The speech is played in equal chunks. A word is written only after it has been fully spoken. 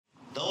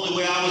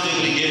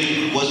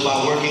was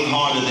by working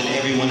harder than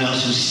everyone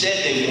else who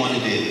said they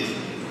wanted it,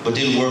 but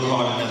didn't work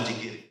hard enough to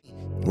get it.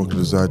 Welcome to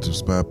the Desire to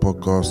Inspire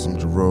podcast. I'm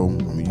Jerome.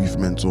 I'm a youth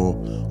mentor,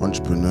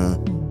 entrepreneur,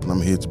 and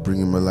I'm here to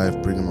bring in my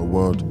life, bring in my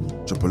world,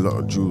 drop a lot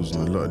of jewels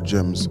and a lot of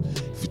gems.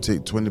 If you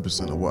take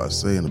 20% of what I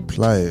say and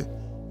apply it,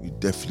 you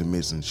definitely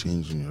make some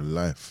change in your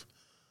life.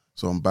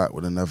 So I'm back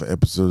with another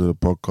episode of the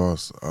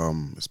podcast.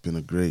 It's been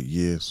a great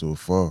year so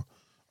far.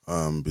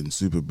 Been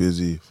super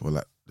busy for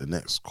like the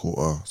next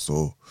quarter.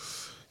 So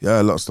yeah,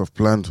 a lot of stuff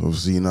planned.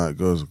 Obviously, you know how it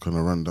goes. I'll kind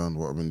of run down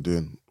what I've been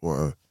doing,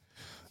 what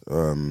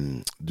I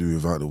do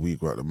throughout the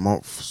week, throughout the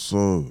month.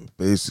 So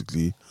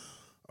basically,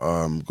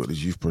 got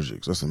these youth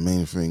projects. That's the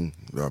main thing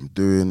that I'm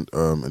doing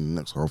in the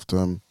next half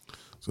term.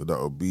 So that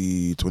will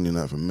be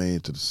 29th of May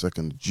to the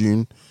 2nd of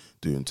June,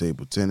 doing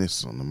table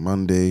tennis on the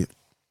Monday.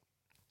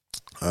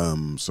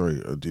 Doing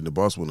the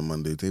basketball on the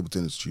Monday, table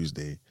tennis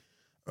Tuesday,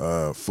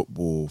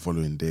 football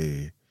following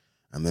day,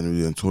 and then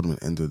we're doing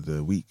tournament end of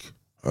the week.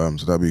 So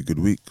that'll be a good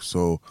week.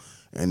 So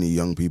any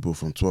young people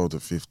from 12 to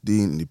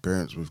 15, any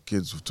parents with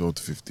kids from 12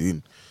 to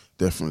 15,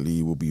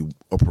 definitely will be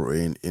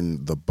operating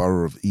in the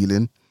borough of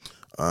Ealing.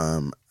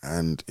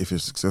 And if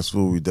it's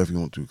successful, we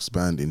definitely want to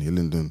expand in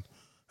Hillingdon,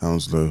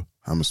 Hounslow,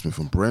 Hammersmith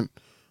and Brent.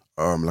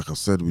 Like I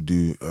said, we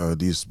do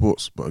these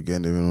sports, but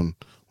again, everyone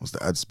wants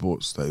to add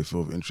sports that you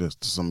feel of interest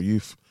to some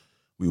youth.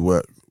 We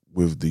work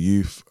with the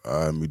youth,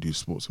 we do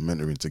sports and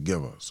mentoring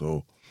together.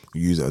 So we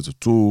use it as a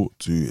tool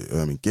to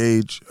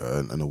engage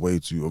and a way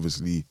to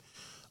obviously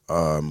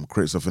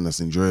create something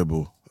that's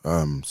enjoyable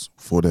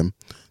for them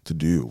to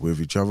do with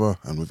each other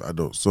and with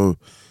adults. So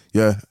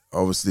yeah,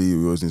 obviously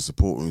we always need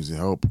support, we need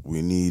help,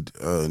 we need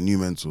new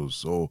mentors.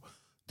 So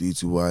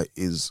D2Y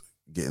is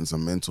getting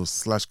some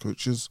mentors /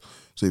 coaches.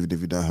 So even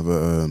if you don't have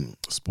a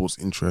sports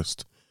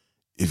interest,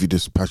 if you're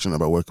just passionate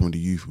about working with the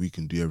youth, we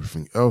can do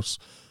everything else.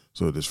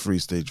 So there's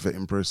 3-stage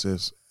vetting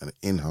process and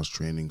in-house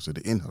training. So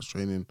the in-house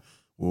training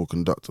will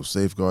conduct of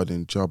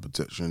safeguarding, child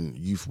protection,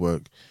 youth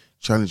work,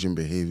 challenging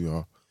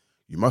behaviour.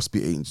 You must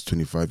be 18 to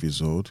 25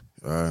 years old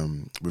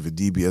with a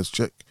DBS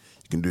check.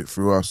 You can do it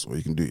through us or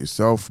you can do it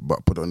yourself,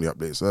 but put it on the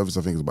update service.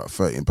 I think it's about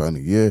 £13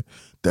 a year.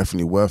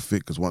 Definitely worth it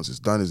because once it's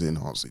done, it's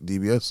enhanced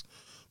DBS.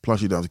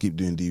 Plus, you don't have to keep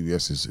doing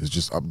DBS. It's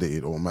just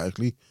updated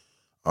automatically.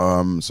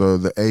 So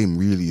the aim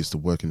really is to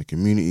work in the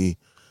community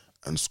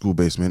and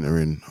school-based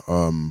mentoring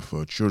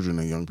for children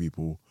and young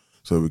people.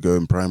 So we go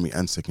in primary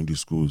and secondary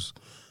schools.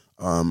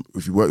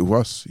 If you work with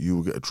us, you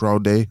will get a trial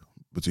day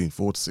between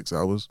 4 to 6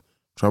 hours.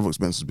 Travel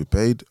expenses will be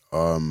paid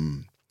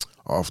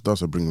after,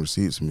 so bring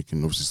receipts and we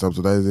can obviously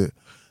subsidize it.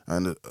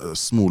 And a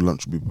small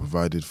lunch will be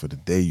provided for the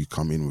day you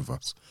come in with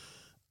us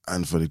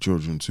and for the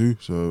children too.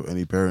 So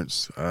any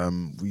parents,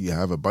 we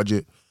have a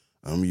budget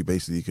and you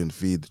basically can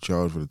feed the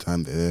child for the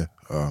time they're there.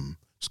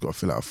 Just got to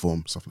fill out a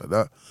form, stuff like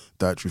that,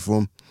 dietary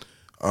form.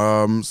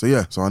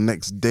 So our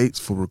next dates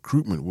for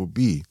recruitment will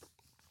be,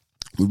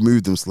 we've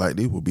moved them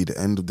slightly, will be the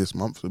end of this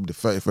month. It'll be the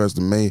 31st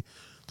of May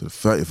to the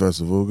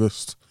 31st of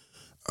August.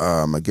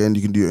 Again,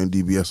 you can do it on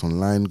DBS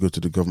online, go to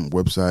the government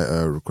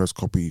website, request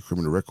copy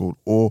criminal record,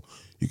 or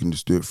you can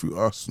just do it through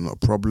us, not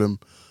a problem.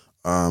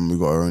 We've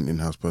got our own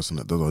in-house person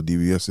that does our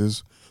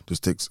DBSs.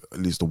 Just takes at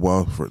least a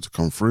while for it to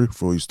come through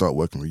before you start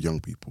working with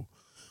young people.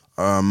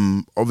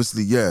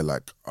 Obviously,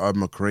 like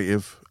I'm a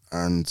creative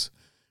and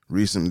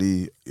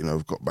recently,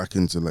 I've got back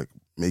into like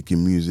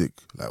making music.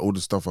 Like all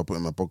the stuff I put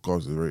in my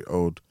podcast is very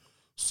old.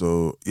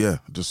 So yeah,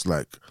 just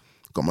like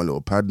got my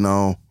little pad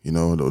now, a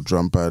little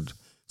drum pad,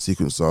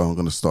 sequencer. I'm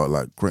gonna start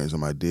like creating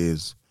some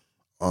ideas.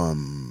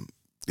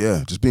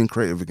 Just being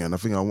creative again. I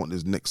think I want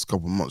this next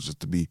couple of months just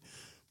to be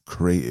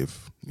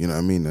creative. You know what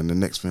I mean? And the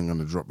next thing I'm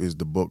gonna drop is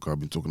the book I've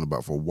been talking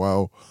about for a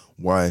while.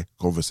 Why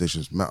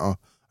conversations matter.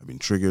 I've been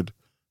triggered,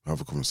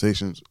 having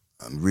conversations,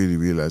 and really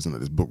realizing that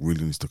this book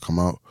really needs to come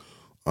out.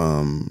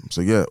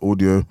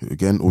 Audio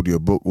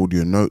book,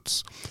 audio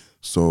notes.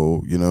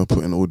 So,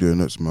 putting audio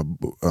notes in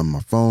my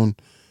phone,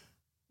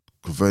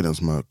 convert it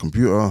to my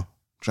computer,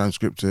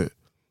 transcript it,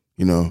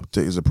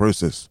 take it as a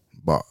process.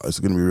 But it's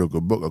going to be a real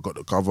good book. I got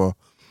the cover.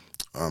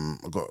 I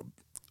got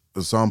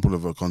a sample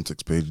of a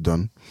context page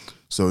done.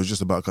 So it's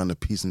just about kind of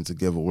piecing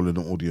together all of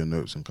the audio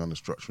notes and kind of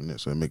structuring it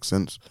so it makes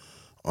sense.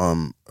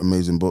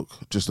 Amazing book,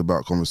 just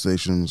about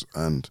conversations,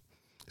 and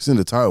it's in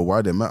the title,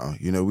 Why They Matter.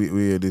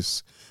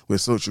 We're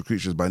social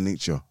creatures by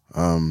nature.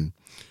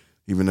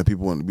 Even though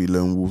people want to be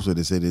lone wolves, so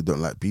they say they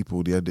don't like people,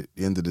 at the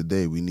end of the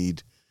day, we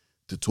need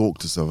to talk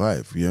to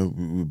survive.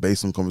 We're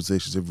based on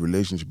conversations. Every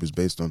relationship is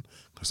based on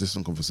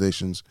consistent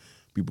conversations.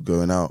 People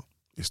going out,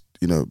 it's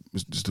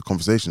just the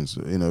conversations.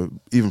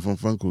 Even from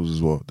phone calls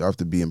as well. They have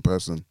to be in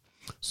person.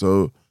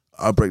 So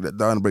I break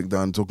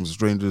down talking to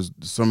strangers.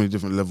 There's so many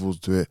different levels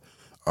to it.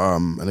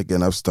 And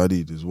again, I've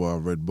studied as well.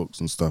 I've read books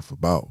and stuff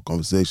about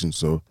conversations.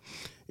 So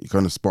it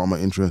kind of sparked my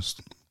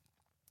interest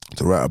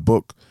to write a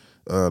book.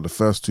 The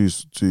first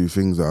two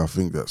things that I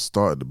think that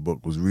started the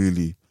book was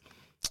really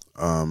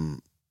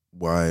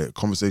why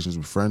conversations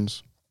with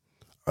friends.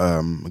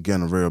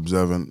 Again, I'm very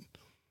observant,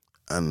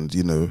 and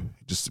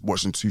just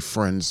watching two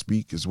friends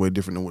speak is way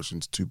different than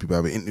watching two people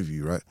have an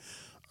interview, right?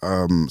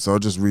 So I was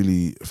just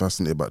really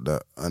fascinated about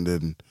that. And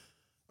then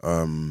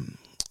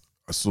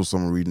I saw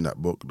someone reading that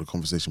book, The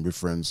Conversation with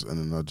Friends, and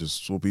then I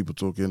just saw people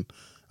talking.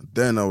 And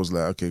then I was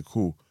like, okay,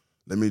 cool.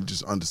 Let me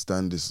just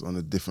understand this on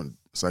a different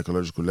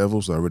psychological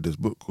level. So I read this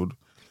book called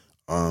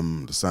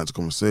The Science of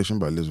Conversation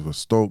by Elizabeth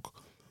Stoke.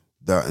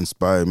 That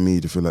inspired me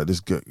to feel like this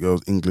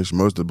girl's English.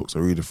 Most of the books I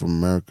read are from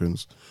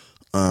Americans.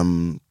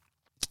 And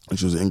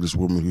she was an English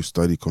woman who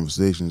studied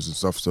conversations and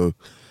stuff. So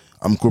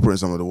I'm incorporating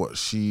some of what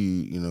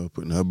she,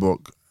 put in her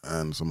book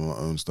and some of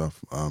my own stuff.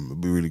 It'd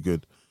be really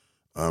good.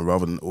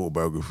 Rather than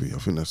autobiography. I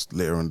think that's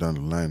later on down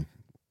the line.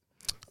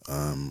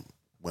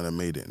 When I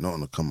made it, not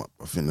on the come up.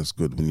 I think that's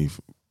good when you've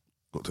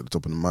got to the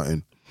top of the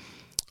mountain.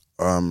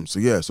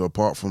 So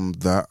apart from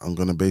that, I'm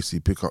gonna basically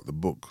pick up the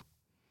book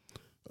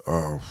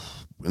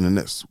in the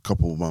next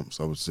couple of months,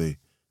 I would say.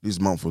 This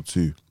month or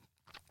two.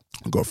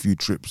 I've got a few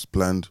trips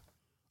planned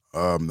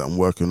that I'm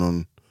working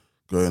on,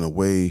 going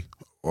away,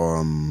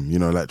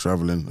 like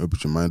traveling, open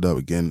your mind up,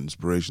 again,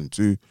 inspiration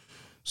too.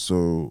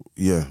 So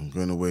yeah, I'm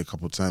going away a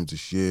couple of times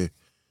this year,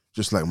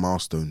 just like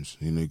milestones.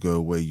 You go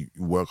away, you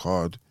work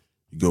hard,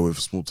 you go away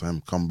for small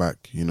time, come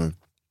back.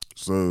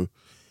 So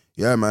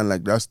yeah, man,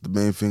 like that's the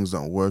main things that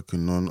I'm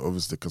working on.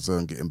 Obviously, because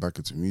I'm getting back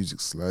into music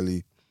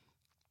slightly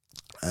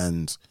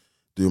and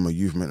doing my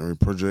youth mentoring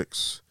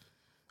projects.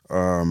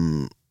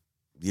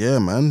 Yeah,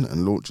 man,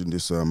 and launching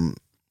this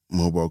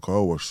mobile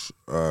car wash.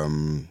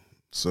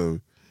 So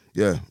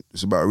yeah,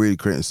 it's about really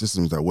creating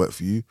systems that work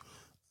for you,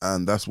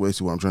 and that's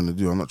basically what I'm trying to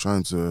do. I'm not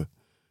trying to,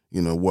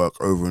 work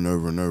over and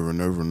over and over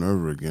and over and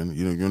over again.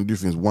 You're gonna do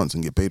things once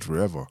and get paid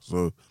forever.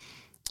 So,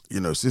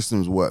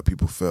 systems work,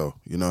 people fail.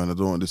 And I don't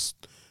want this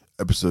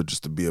episode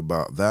just to be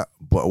about that.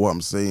 But what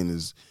I'm saying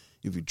is,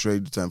 if you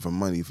trade your time for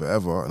money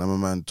forever, and I'm a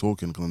man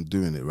talking because I'm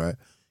doing it, right?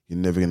 You're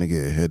never gonna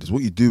get ahead. It's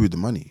what you do with the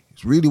money.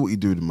 It's really what you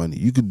do with the money.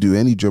 You could do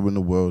any job in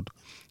the world.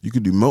 You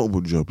could do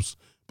multiple jobs,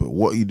 but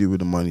what you do with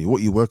the money,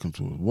 what you're working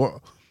towards,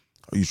 what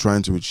are you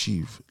trying to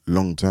achieve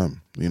long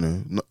term?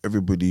 Not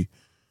everybody.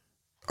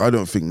 I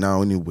don't think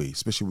now anyway,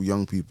 especially with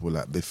young people,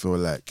 like they feel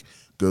like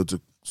go to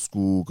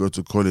school, go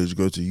to college,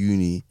 go to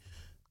uni,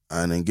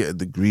 and then get a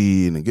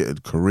degree and then get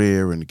a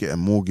career and get a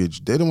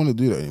mortgage. They don't want to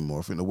do that anymore.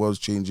 I think the world's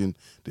changing.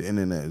 The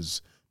internet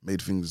has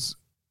made things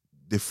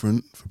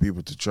different for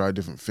people to try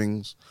different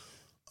things.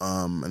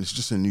 And it's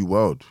just a new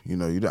world. You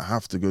don't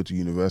have to go to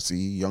university,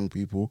 young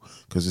people,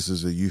 because this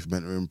is a youth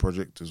mentoring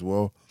project as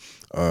well.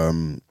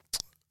 That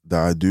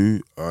I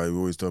do. I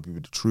always tell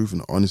people the truth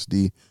and the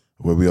honesty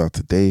of where we are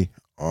today.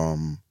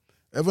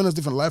 Everyone has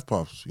different life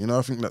paths.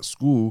 I think that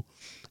school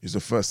is the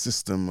first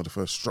system or the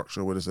first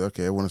structure where they say,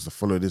 okay, everyone has to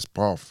follow this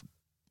path,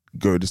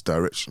 go this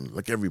direction,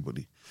 like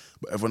everybody.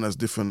 But everyone has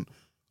different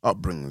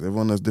upbringings.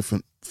 Everyone has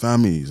different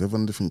families.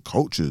 Everyone has different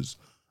cultures.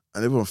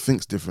 And everyone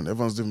thinks different.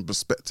 Everyone has different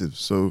perspectives.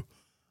 So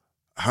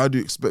how do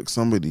you expect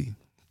somebody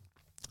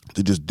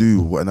to just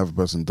do what another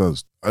person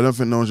does? I don't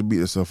think no one should beat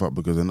themselves up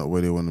because they're not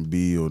where they want to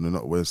be, or they're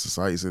not where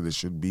society said they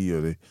should be,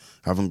 or they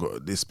haven't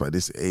got this by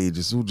this age.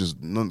 It's all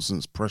just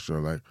nonsense pressure.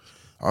 Like,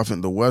 I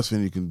think the worst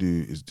thing you can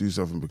do is do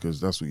something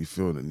because that's what you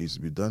feel that needs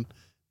to be done.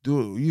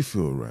 Do what you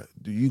feel, right?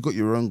 You got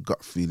your own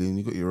gut feeling,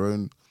 you got your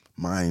own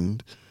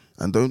mind,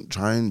 and don't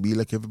try and be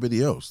like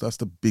everybody else. That's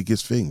the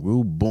biggest thing. We're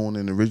all born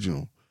in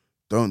original.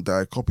 Don't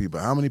die copy.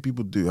 But how many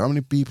people do? How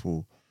many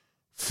people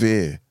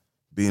fear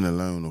being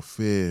alone or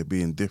fear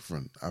being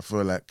different? I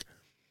feel like,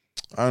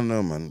 I don't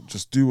know, man,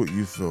 just do what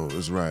you feel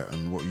is right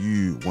and what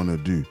you want to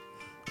do.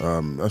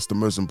 That's the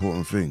most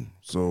important thing.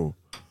 So,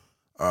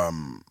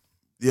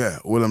 yeah,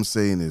 all I'm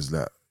saying is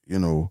that,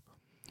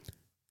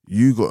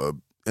 you got,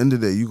 end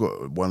of the day, you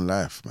got one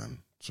life, man.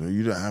 So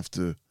you don't have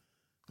to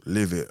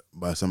live it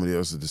by somebody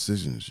else's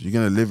decisions. You're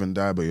going to live and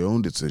die by your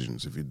own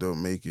decisions if you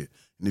don't make it.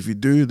 And if you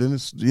do, then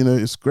it's,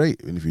 it's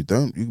great. And if you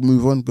don't, you can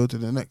move on, go to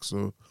the next.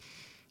 So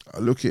I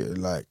look at it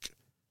like,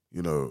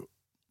 you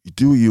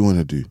do what you want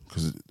to do,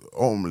 because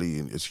ultimately,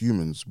 as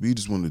humans, we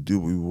just want to do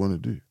what we want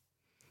to do.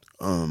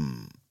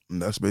 And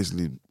that's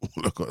basically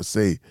all I got to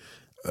say,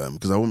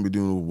 because I wouldn't be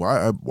doing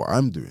what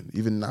I'm doing,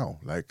 even now.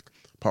 Like,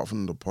 apart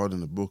from the pod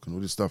and the book and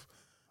all this stuff,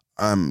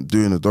 I'm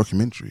doing a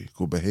documentary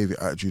called Behavior,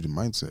 Attitude and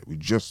Mindset. We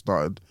just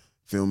started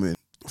filming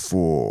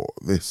for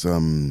this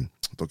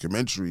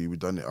documentary. We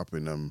done it up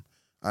in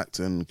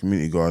Acton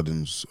Community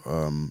Gardens.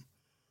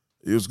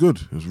 It was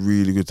good. It was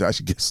really good to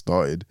actually get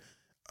started.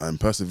 And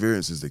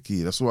perseverance is the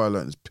key. That's what I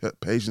learned. Is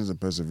patience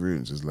and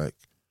perseverance is like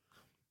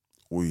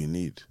all you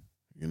need,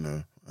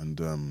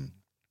 And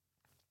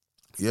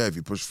yeah, if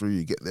you push through,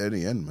 you get there in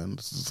the end, man.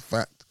 This is a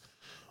fact.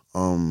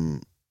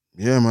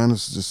 Yeah, man.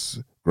 It's just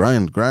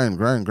grind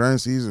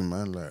season,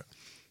 man. Like,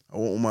 I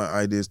want all my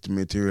ideas to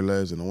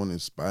materialize, and I want to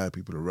inspire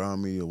people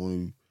around me. I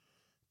want to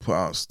put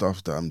out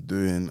stuff that I'm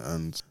doing,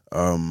 and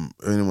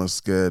anyone's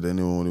scared,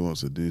 anyone who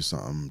wants to do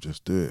something,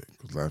 just do it,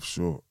 because life's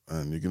short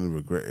and you're going to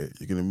regret it.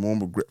 You're going to be more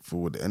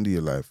regretful at the end of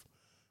your life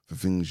for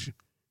things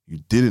you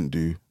didn't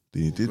do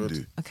Then you did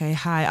do. Okay,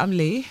 hi, I'm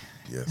Lee.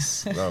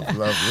 Yes, love.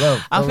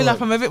 I feel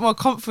like I'm a bit more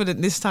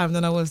confident this time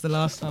than I was the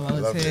last time I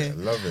was here.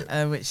 Love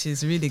it. Which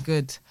is really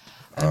good.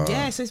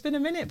 Yeah, so it's been a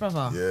minute,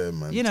 brother. Yeah,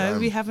 man. You know, time.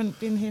 we haven't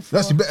been here for...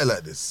 It's actually better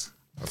like this.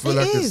 I feel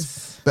like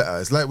it's better.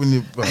 It's like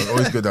when I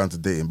always go down to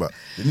dating, but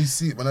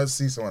when I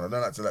see someone, I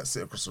don't like to like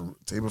sit across the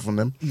table from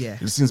them. Yeah.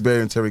 It seems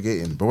very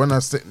interrogating. But when I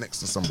sit next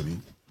to somebody,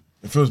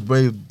 it feels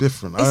very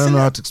different. I don't know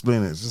how to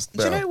explain it. It's just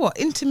better. Do you know what?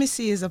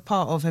 Intimacy is a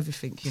part of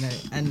everything, you know,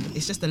 and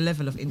it's just the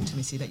level of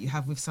intimacy that you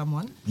have with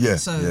someone. Yeah,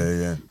 so,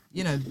 yeah.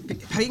 You know,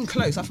 being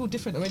close, I feel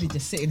different already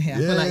just sitting here. I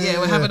Yeah, feel like, yeah,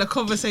 we're yeah. having a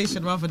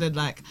conversation rather than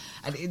like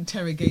an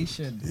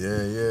interrogation.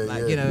 Yeah.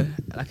 Like, you know,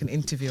 like an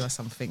interview or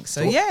something.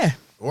 So,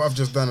 What I've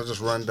just done, I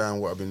just run down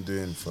what I've been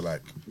doing for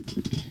like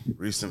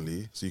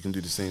recently, so you can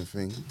do the same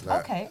thing.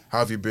 Like, Okay. How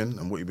have you been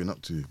and what you've been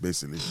up to,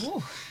 basically?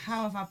 Ooh,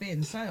 how have I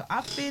been? So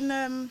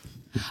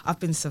I've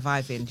been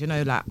surviving. You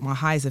know, like my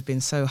highs have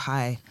been so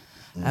high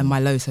and my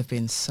lows have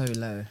been so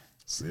low.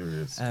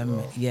 Serious.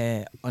 Wow.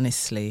 Yeah,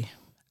 honestly.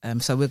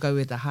 So we'll go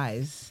with the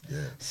highs.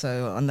 Yeah.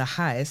 So on the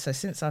highs, so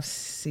since I've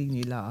seen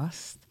you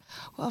last,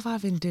 what have I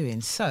been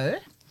doing? So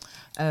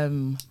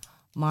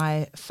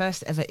my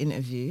first ever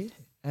interview,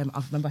 I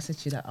remember I said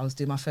to you that I was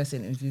doing my first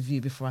interview with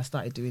you before I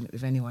started doing it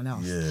with anyone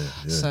else. Yeah.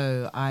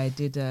 So I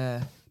did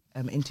a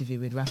interview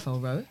with Raphael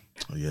Rowe.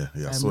 Oh, yeah,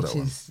 I saw that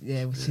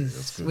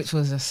one. Which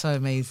was so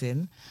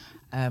amazing.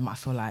 I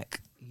feel like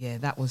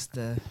that was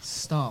the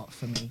start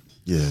for me.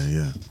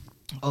 Yeah.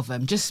 Of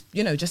just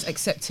you know, just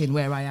accepting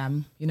where I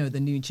am, you know, the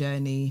new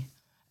journey.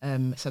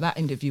 So that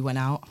interview went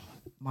out.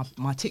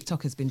 My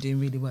TikTok has been doing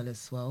really well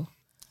as well.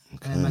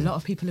 Okay. A lot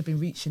of people have been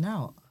reaching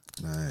out,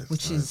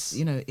 which is,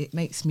 you know, it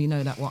makes me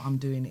know that what I'm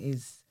doing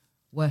is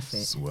worth it.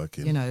 It's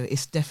working. You know,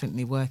 it's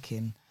definitely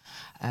working.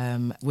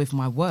 With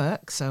my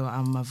work, so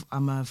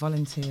I'm a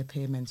volunteer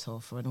peer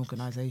mentor for an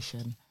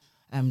organisation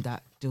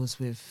that deals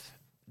with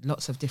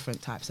lots of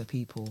different types of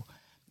people,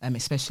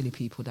 especially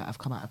people that have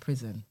come out of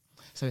prison.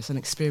 So it's an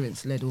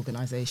experience-led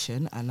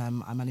organisation, and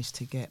I managed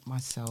to get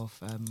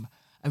myself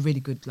a really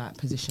good like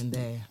position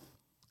there,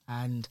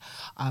 and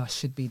I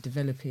should be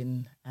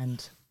developing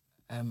and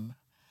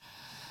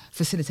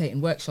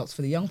facilitating workshops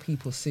for the young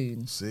people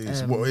soon. See,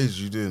 so what age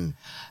are you doing?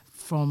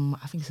 From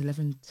I think it's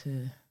 11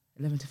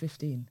 to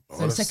 15. Oh,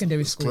 So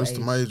secondary that's school close age.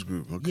 to my age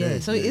group. Okay. Yeah,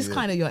 so it is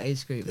kind of your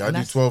age group. Yeah, I and do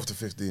that's- 12 to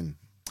 15.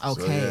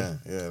 Okay.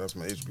 So yeah, that's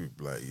my age group,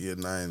 like year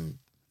 9,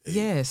 8,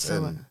 Yeah,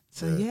 10.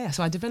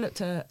 so I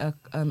developed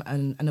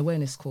an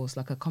awareness course,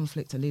 like a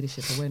conflict and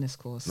leadership awareness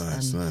course.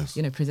 Nice, and, nice.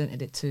 You know,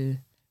 presented it to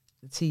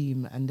the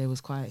team, and they was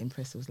quite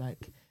impressed. It was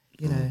like,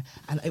 you know,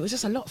 and it was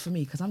just a lot for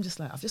me because I'm just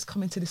like, I've just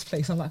come into this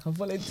place. I'm like a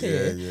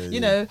volunteer. You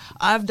know,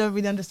 I don't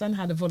really understand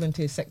how the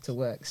volunteer sector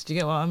works. Do you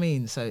get what I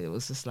mean? So it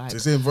was just like, So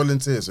you're saying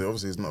volunteer, so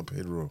obviously it's not a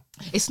paid role.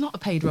 it's not a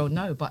paid role,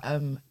 no, but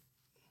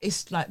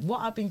it's like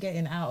what I've been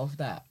getting out of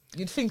that.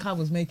 You'd think I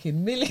was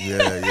making millions.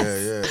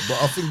 Yeah.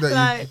 But I think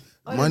that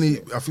Like, money,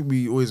 I think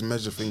we always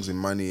measure things in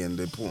money and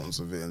the importance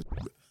of it.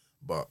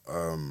 But,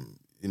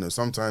 you know,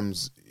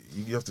 sometimes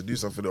you have to do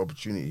something for the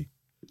opportunity.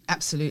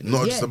 Absolutely.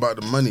 Not just about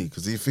the money,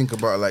 because you think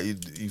about it like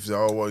you say,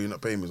 oh, well, you're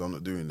not paying me, so I'm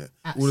not doing it.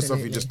 All the stuff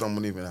you just done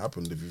wouldn't even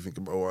happen if you think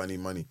about, oh, I need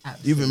money.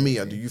 Absolutely. Even me,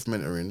 I do youth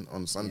mentoring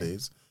on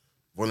Sundays,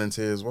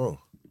 volunteer as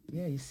well.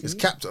 Yeah, you see. It's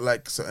capped at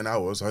like certain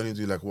hours. I only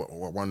do like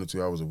 1 or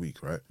 2 hours a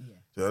week, right? Yeah.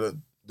 So I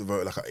don't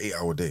devote like an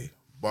 8-hour day.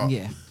 But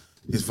Yeah.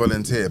 it's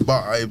volunteer.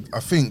 But I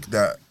think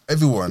that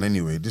everyone,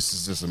 anyway, this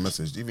is just a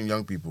message, even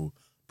young people,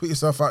 put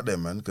yourself out there,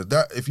 man. Because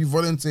that if you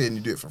volunteer and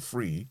you do it for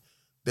free,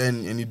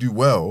 then and you do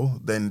well,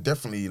 then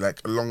definitely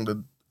like along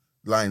the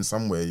line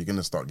somewhere you're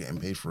gonna start getting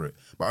paid for it.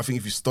 But I think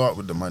if you start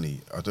with the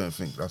money, I don't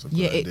think that's a good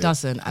idea. It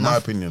doesn't. In my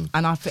opinion.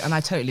 And I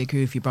totally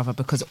agree with you, brother,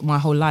 because my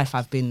whole life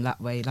I've been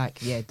that way. Like,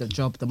 the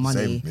job, the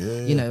money. Same.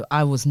 Yeah. You know,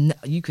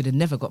 you could have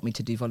never got me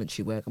to do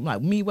voluntary work. I'm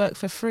like, me work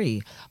for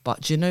free.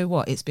 But do you know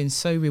what? It's been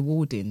so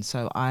rewarding.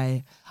 So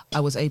I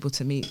was able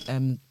to meet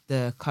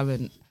the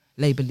current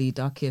Labour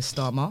leader, Keir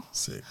Starmer.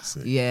 Sick.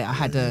 Yeah, I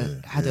had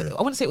I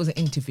wouldn't say it was an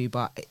interview,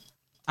 but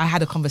I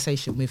had a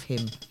conversation with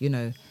him, you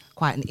know,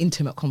 quite an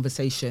intimate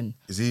conversation.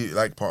 Is he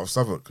like part of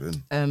Southwark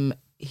then?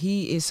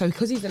 He is, so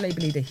because he's the Labour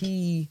leader,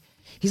 he's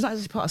not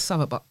just part of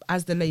Southwark, but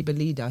as the Labour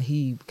leader,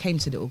 he came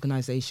to the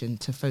organisation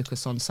to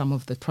focus on some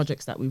of the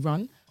projects that we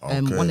run.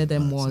 Okay, One of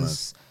them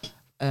nice.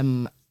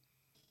 was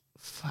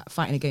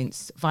fighting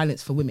against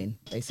violence for women,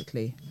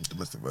 basically.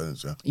 Domestic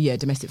violence, yeah. Yeah,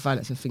 domestic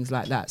violence and things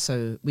like that.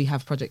 So we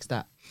have projects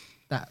that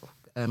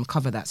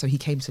cover that. So he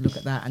came to look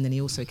at that, and then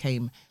he also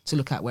came to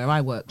look at where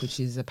I work, which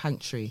is a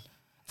pantry,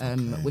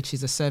 which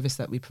is a service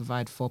that we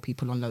provide for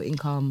people on low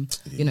income,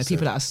 you know,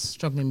 people that are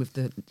struggling with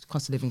the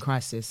cost of living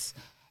crisis.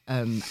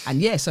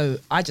 So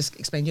I just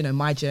explained, you know,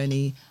 my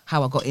journey,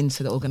 how I got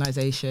into the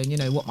organisation, you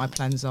know, what my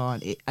plans are,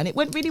 and it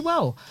went really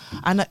well.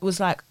 And it was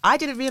like, I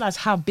didn't realise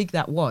how big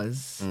that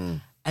was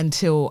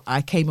until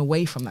I came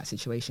away from that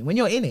situation. When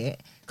you're in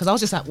it, because I was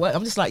just at work,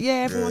 I'm just like,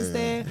 yeah, everyone's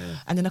there. Yeah.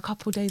 And then a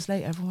couple of days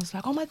later, everyone's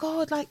like, oh my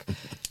God, like,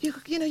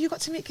 you know, you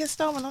got to meet Keir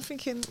Starmer. And I'm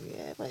thinking,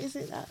 yeah, but is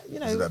it that, you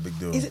know, is it that big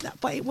deal? Is it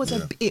that? But it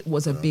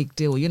was a big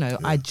deal, you know.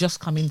 I just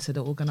come into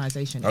the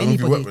organisation. How long have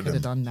you Anybody worked with could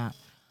have them? done that.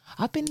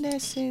 I've been there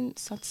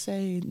since, I'd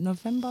say,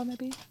 November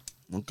maybe.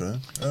 Okay.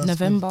 Yeah,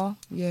 November,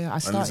 yeah, I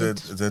started. And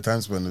is there a time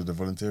spent with the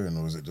volunteering,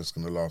 or is it just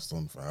going to last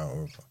on for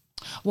however?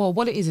 Well,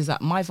 what it is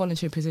that my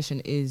volunteer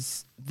position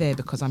is there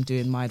because I'm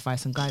doing my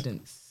advice and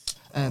guidance,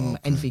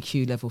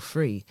 NVQ level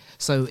 3.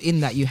 So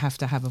in that you have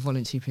to have a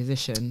volunteer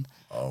position,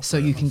 so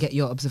you can get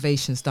your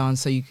observations done,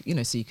 so you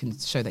can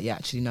show that you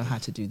actually know how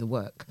to do the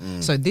work.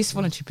 So this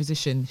volunteer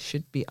position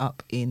should be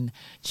up in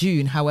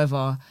June.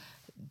 However,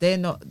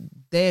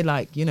 they're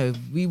like, you know,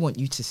 we want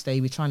you to stay.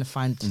 We're trying to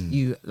find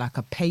you like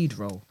a paid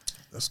role.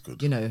 That's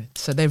good. You know,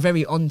 so they're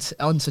very on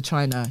to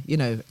trying to, you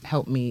know,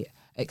 help me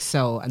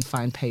excel and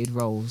find paid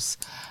roles.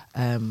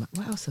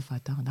 What else have I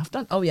done?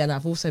 And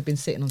I've also been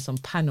sitting on some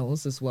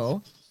panels as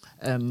well,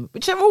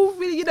 which are all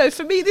really, you know,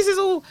 for me, this is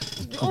all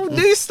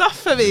new stuff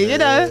for me, you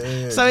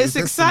know. So it's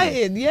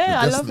exciting. Yeah,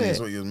 I love it. That's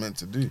what you're meant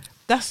to do.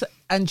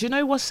 And do you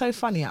know what's so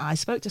funny? I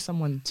spoke to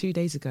someone 2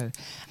 days ago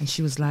and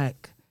she was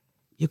like,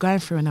 you're going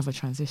through another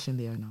transition,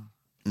 Leona.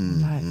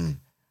 I'm like,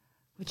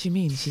 what do you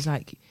mean? She's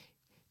like,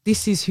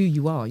 this is who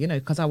you are, you know,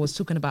 because I was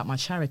talking about my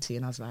charity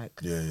and I was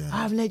like,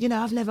 I've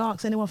never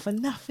asked anyone for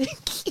nothing.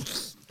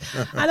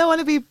 I don't want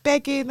to be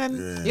begging.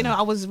 And, you know,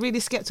 I was really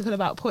skeptical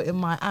about putting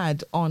my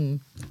ad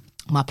on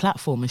my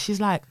platform. And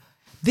she's like,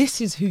 this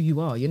is who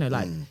you are, you know,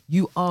 like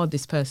you are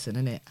this person,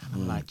 innit? And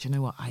I'm like, do you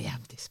know what? I am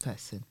this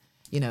person.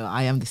 You know,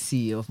 I am the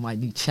CEO of my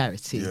new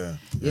charity.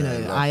 You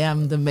know, I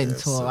am the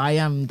mentor. I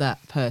am that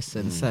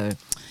person. So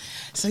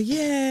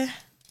yeah.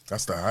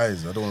 That's the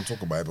highs. I don't want to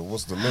talk about it, but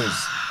what's the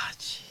lows?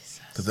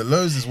 Because the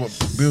lows is what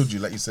builds you,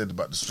 like you said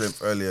about the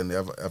strength earlier in the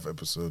other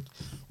episode.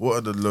 What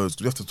are the lows?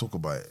 Do we have to talk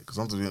about it? Because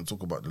sometimes we don't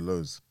talk about the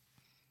lows.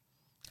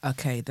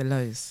 Okay, the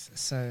lows.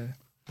 So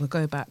we'll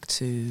go back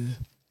to...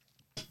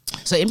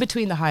 So in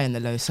between the high and the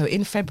low. So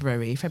in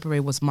February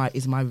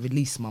is my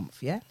release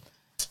month, yeah?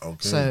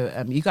 Okay.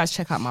 So you guys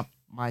check out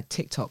my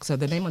TikTok. So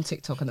the name on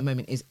TikTok at the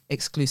moment is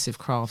Exclusive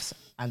Crafts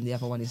and the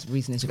other one is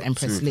Reasonings with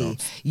Empress Lee.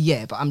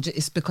 Yeah, but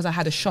it's because I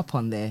had a shop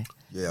on there.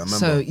 Yeah, I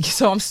remember.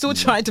 So I'm still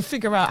trying to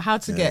figure out how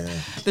to get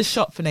the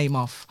shop name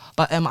off.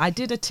 But I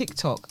did a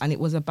TikTok and it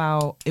was a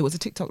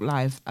TikTok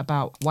live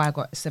about why I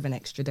got 7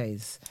 extra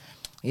days.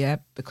 Yeah,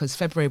 because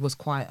February was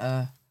quite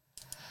a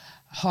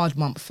hard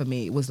month for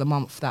me. It was the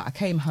month that I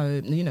came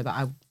home, you know, that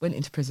I went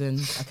into prison,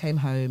 I came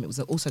home. It was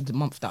also the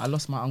month that I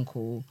lost my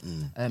uncle.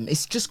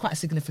 It's just quite a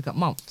significant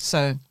month.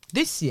 So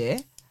this year,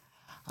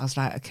 I was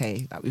like,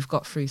 okay, like we've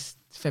got through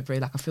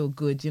February, like I feel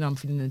good, you know, I'm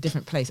feeling in a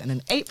different place. And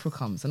then April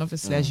comes, and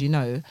obviously, as you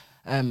know,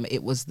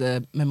 it was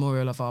the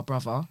memorial of our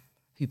brother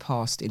who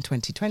passed in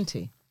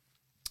 2020,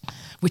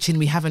 which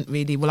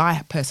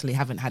I personally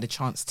haven't had a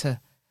chance to,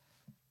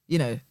 you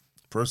know,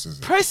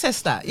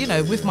 process that, you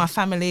know, with my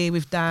family,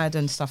 with dad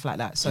and stuff like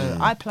that. So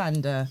I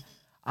planned,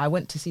 I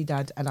went to see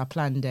dad and I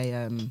planned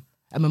a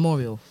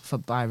memorial for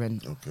Byron,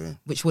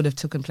 which would have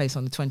taken place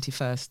on the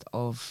 21st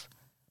of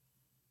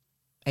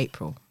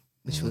April,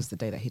 which was the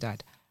day that he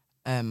died.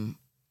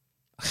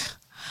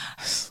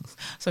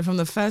 So from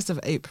the 1st of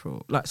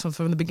April,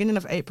 from the beginning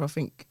of April, I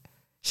think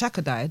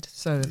Shaka died.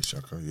 So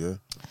Shaka, yeah.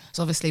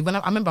 So obviously,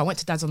 I remember I went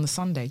to dad's on the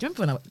Sunday. Do you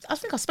remember when I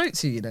think I spoke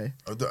to you, you know?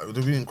 We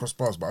didn't cross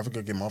paths, but I think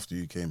I came after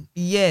you came.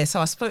 Yeah, so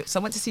I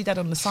went to see dad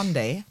on the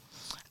Sunday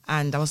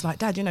and I was like,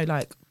 Dad, you know,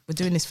 like we're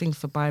doing this thing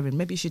for Byron.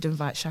 Maybe you should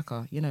invite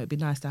Shaka. You know, it'd be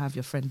nice to have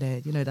your friend there.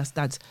 You know, that's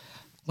dad's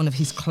one of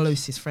his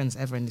closest friends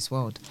ever in this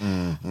world.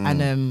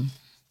 And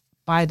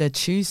by the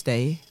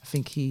Tuesday, I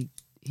think he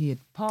had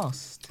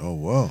passed. Oh,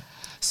 wow.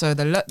 So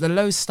the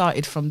lows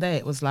started from there.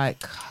 It was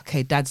like,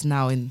 okay, dad's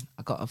now in.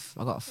 I got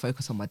to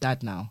focus on my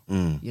dad now.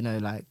 You know,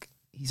 like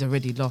he's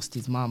already lost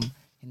his mum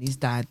and his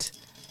dad.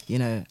 You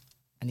know,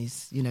 and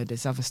he's, you know,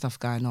 there's other stuff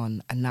going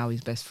on, and now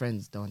his best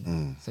friend's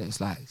done. So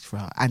it's like,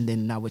 and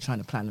then now we're trying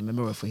to plan a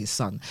memorial for his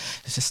son.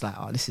 It's just like,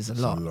 oh, this is a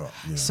lot.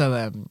 Yeah.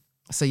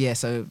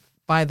 So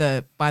by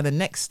the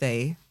next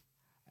day,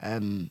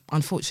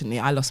 unfortunately,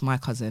 I lost my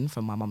cousin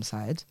from my mum's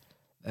side.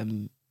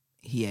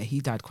 He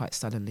died quite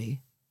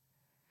suddenly.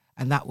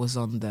 And that was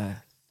on the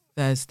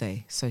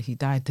Thursday. So he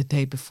died the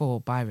day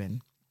before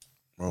Byron.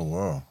 Oh,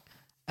 wow.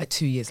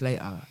 2 years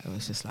later, it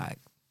was just like,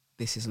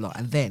 this is a lot.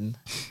 And then,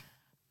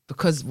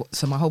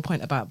 so my whole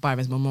point about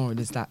Byron's memorial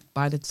is that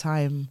by the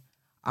time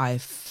I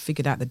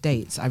figured out the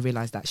dates, I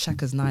realised that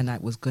Shaka's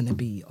 9-night was going to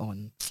be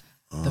on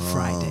the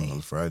Friday.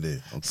 On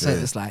Friday, okay. So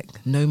it was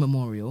like, no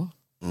memorial.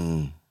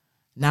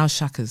 Now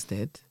Shaka's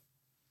dead.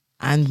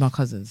 And my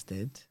cousin's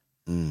dead.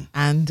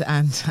 And.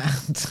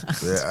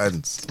 Yeah,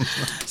 and.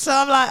 So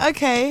I'm like,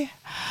 okay,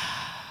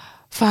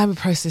 fine, we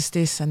process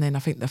this. And then I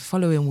think the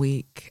following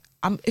week,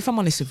 if I'm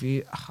honest with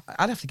you,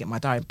 I'd have to get my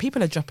diary.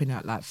 People are dropping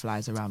out like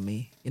flies around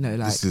me. You know,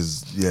 like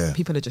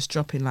people are just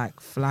dropping like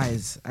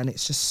flies, and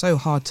it's just so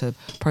hard to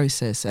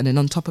process. And then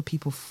on top of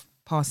people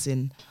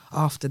passing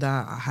after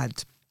that, I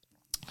had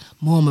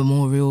more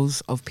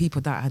memorials of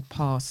people that had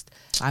passed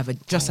either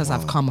just as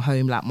I've come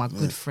home, like my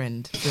good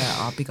friend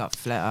Flair, big up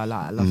Flair,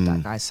 like I love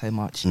that guy so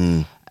much.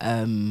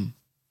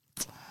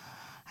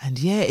 And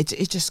yeah, it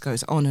just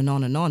goes on and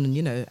on and on, and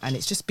and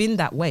it's just been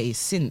that way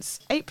since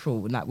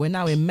April. Like we're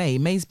now in May.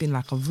 May's been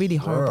like a really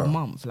horrible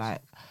month. Like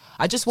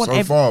I just want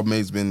so far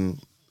May's been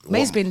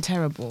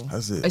terrible.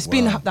 Has it? It's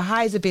been, the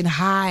highs have been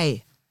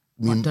high.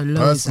 I mean, the lows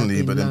personally,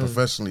 have been but then low.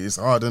 professionally, it's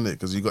hard, isn't it?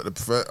 Because you got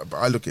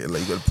I look at it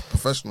like you got the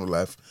professional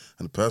life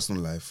and the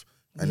personal life,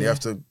 and you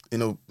have to,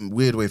 in a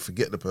weird way,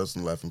 forget the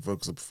personal life and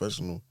focus on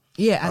professional.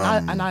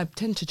 Yeah, and I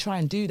tend to try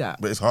and do that.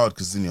 But it's hard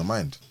because it's in your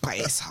mind. But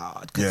it's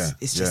hard because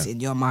it's just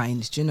in your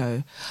mind,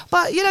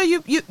 But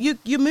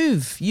you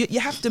move. You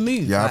have to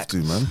move. You have to,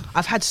 man.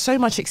 I've had so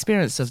much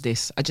experience of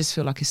this. I just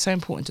feel like it's so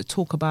important to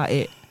talk about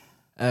it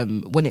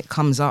when it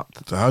comes up.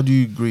 So how do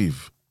you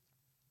grieve?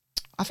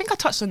 I think I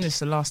touched on this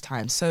the last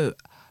time. So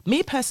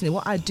me personally,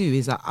 what I do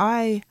is that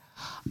I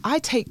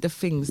take the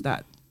things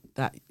that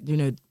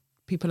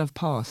people have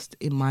passed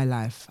in my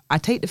life. I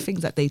take the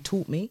things that they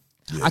taught me.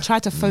 I try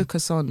to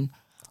focus on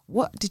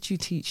what did you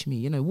teach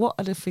me? What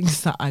are the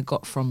things that I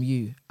got from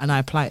you, and I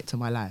apply it to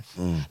my life.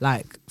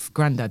 Like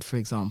Granddad, for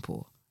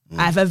example.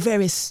 I have a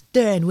very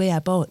stern way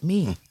about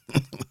me.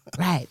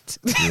 Right.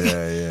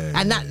 Yeah.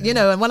 And that,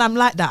 and when I'm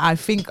like that, I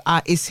think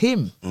it's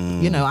him.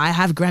 I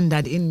have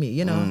Granddad in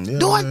me, don't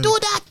do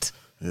that.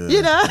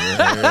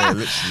 Yeah,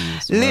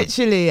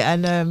 literally.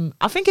 And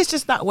I think it's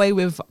just that way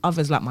with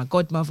others, like my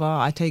godmother.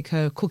 I take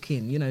her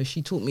cooking,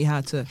 she taught me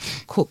how to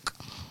cook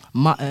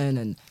mutton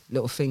and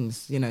little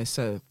things,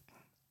 so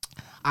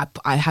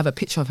I have a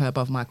picture of her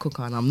above my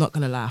cooker, and I'm not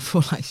gonna lie, I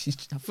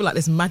feel like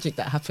there's magic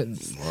that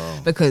happens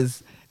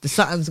because there's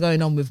something's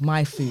going on with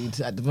my food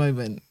at the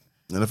moment.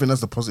 And I think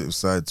that's the positive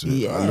side to it.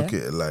 Yeah. I look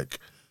at it like,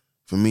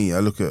 for me, I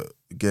look at,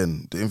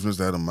 again, the influence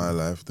they had on my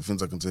life, the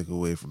things I can take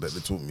away from that they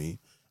taught me,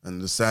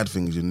 and the sad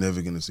thing is you're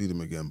never going to see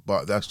them again.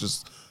 But that's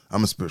just,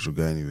 I'm a spiritual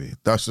guy anyway.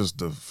 That's just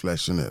the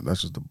flesh, innit?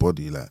 That's just the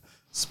body. Like,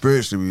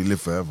 spiritually, we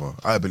live forever.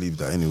 I believe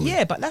that anyway.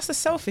 Yeah, but that's the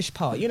selfish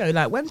part.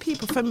 Like when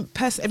people,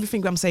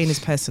 everything I'm saying is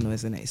personal,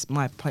 isn't it? It's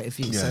my point of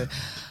view. Yeah. So,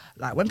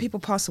 like when people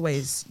pass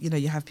away,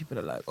 you have people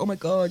that are like, oh my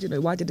God,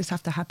 why did this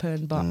have to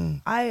happen? But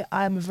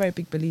I'm a very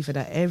big believer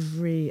that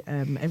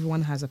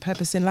everyone has a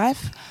purpose in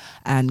life,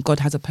 and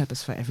God has a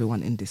purpose for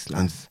everyone in this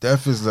life. And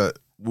death is like,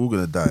 we're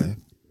going to die.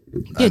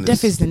 Yeah,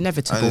 death is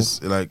inevitable. And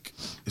it's like,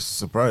 it's a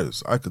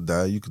surprise. I could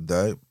die, you could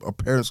die. Our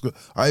parents could.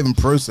 I even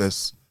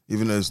process,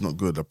 even though it's not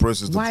good, I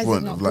process the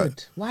point of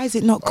like, why is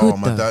it not good?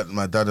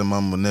 My dad and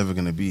mum were never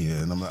going to be here.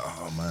 And I'm like,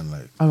 oh man,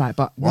 like, all right,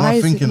 but why am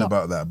I thinking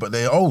about that? But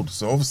they're old,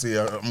 so obviously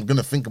I'm going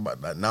to think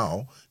about that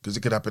now because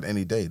it could happen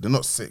any day. They're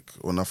not sick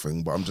or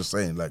nothing, but I'm just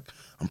saying, like,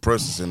 I'm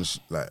processing,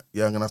 like,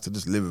 yeah, I'm going to have to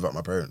just live without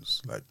my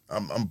parents. Like,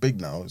 I'm big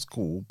now, it's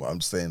cool, but I'm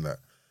just saying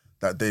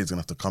that day is going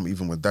to have to come,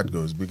 even when dad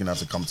goes, we're going to have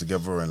to come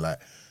together, and like,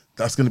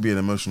 that's going to be an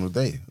emotional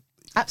day.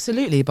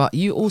 Absolutely, but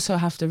you also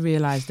have to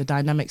realise the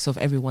dynamics of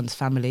everyone's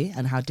family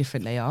and how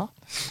different they are.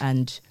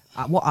 And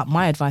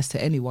my advice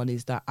to anyone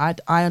is that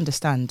I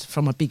understand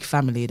from a big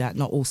family that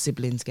not all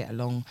siblings get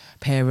along,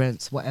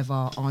 parents,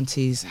 whatever,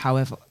 aunties,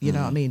 however, you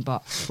know what I mean?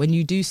 But when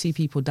you do see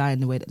people die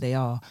in the way that they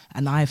are,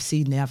 and I've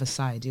seen the other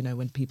side,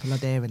 when people are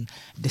there and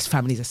this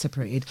families are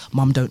separated,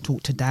 mum don't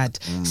talk to dad,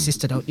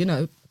 sister don't,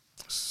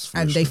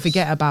 and they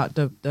forget about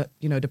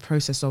the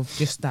process of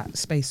just that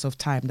space of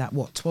time, that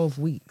 12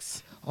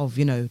 weeks of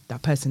that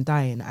person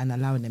dying, and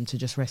allowing them to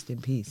just rest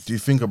in peace. Do you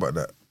think about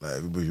that?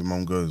 Like, if your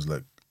mum goes,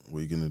 like, what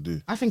are you gonna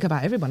do? I think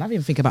about everyone. I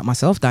even think about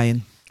myself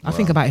dying. I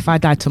think about if I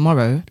died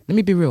tomorrow. Let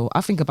me be real.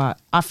 I think about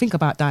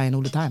dying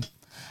all the time,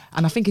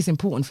 and I think it's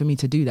important for me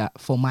to do that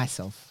for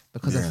myself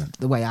because of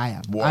the way I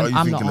am.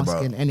 I'm not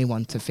asking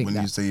anyone to think that.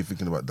 When you say you're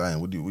thinking about dying,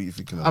 what are you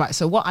thinking about? All right.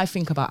 So what I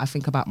think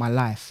about my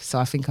life. So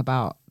I think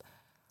about,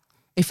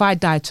 if I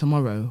died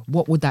tomorrow,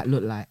 what would that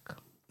look like?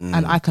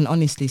 And I can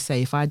honestly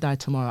say, if I died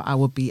tomorrow, I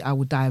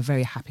would die a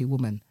very happy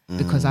woman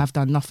because I've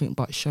done nothing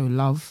but show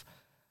love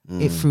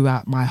it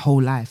throughout my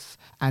whole life.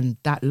 And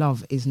that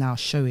love is now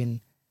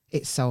showing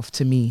itself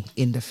to me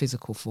in the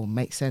physical form.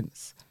 Makes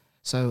sense?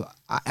 So,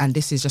 and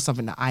this is just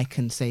something that I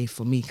can say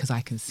for me because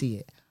I can see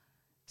it.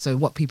 So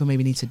what people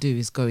maybe need to do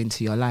is go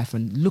into your life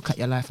and look at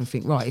your life and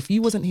think, right, if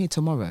you wasn't here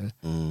tomorrow,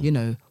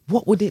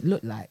 what would it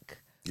look like?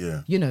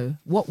 Yeah.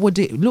 What would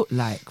it look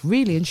like?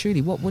 Really and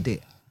truly, what would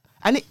it?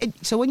 And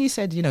so when you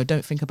said,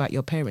 don't think about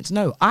your parents,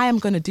 no, I am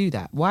going to do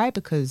that. Why?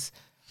 Because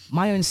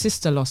my own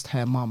sister lost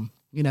her mum,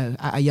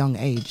 at a young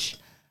age.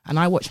 And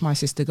I watched my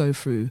sister go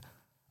through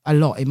a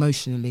lot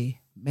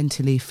emotionally,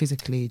 mentally,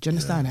 physically. Do you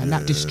understand? And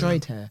that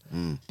destroyed her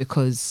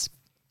because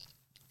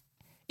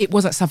it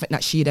wasn't something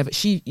that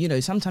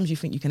sometimes you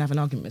think you can have an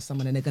argument with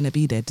someone and they're going to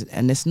be there.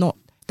 And that's not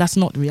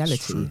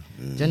reality. Do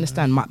you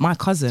understand? My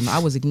cousin, I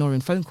was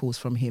ignoring phone calls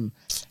from him,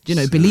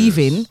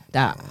 believing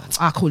that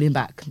I'll call him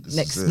back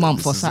next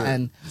month or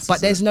something.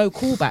 But there's no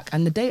call back.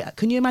 And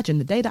can you imagine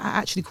the day that I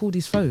actually called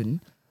his phone,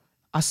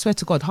 I swear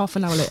to God, half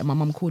an hour later, my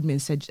mum called me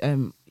and said,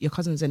 your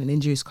cousin's in an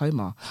induced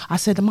coma. I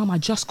said, Mum, I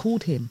just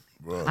called him.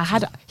 Bro,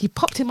 He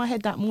popped in my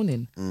head that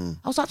morning.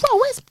 I was like, bro,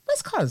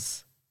 where's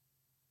cuz?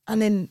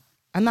 And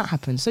that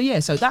happened. So yeah,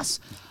 so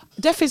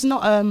death is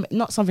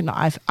not something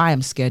that I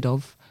am scared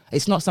of.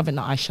 It's not something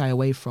that I shy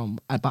away from,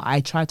 but I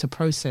try to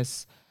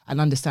process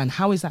and understand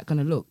how is that going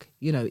to look.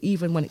 You know,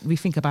 even when we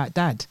think about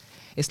dad,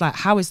 it's like,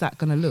 how is that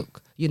going to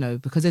look? You know,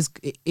 because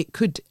it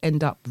could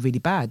end up really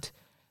bad,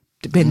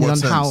 depending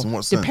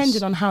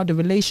on how the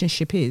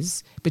relationship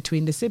is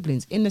between the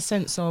siblings. In the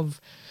sense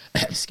of,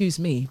 excuse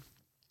me,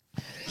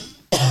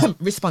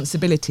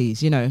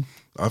 responsibilities. You know,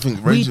 I think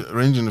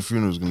arranging the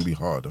funeral is going to be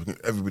hard. I think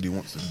everybody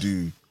wants to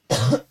do.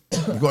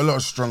 We've got a lot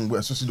of strong,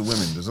 especially the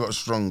women. There's a lot of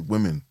strong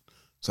women.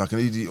 So I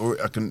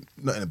can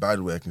not in a bad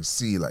way, I can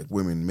see like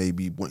women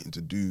maybe wanting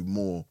to do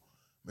more.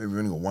 Maybe we've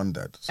only got one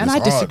dad. So and I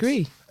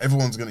disagree.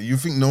 You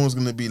think no one's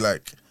going to be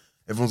like,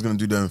 everyone's going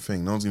to do their own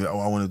thing. No one's going to be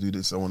like, oh, I want to do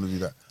this, I want to do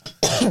that.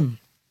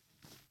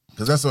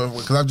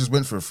 Because I just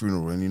went for a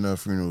funeral, and you know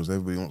funerals,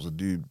 everybody wants to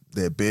do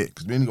their bit.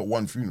 Because we only got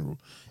one funeral.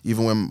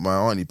 Even when my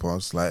auntie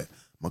passed, like,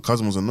 my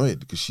cousin was annoyed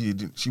because she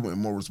wanted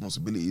more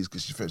responsibilities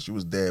because she felt she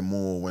was there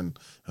more when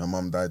her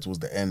mum died towards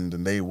the end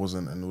and they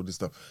wasn't, and all this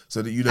stuff.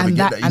 So that you never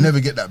get that. You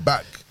never get that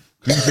back.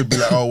 Because you could be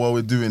like, oh, well,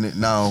 we're doing it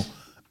now.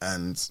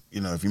 And,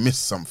 you know, if you miss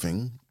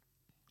something,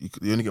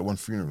 you only get one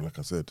funeral, like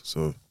I said.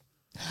 So,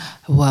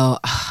 well,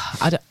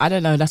 I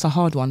don't know. That's a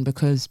hard one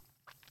because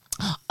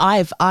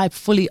I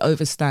fully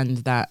understand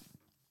that.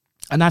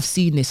 And I've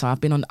seen this. I've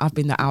been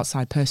the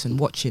outside person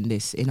watching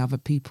this in other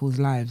people's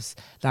lives,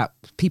 that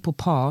people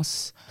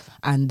pass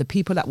and the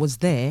people that was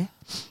there,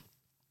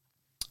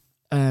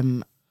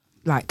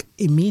 like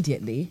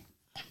immediately.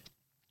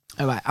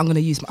 All right, I'm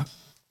gonna use my.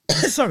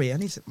 Sorry, I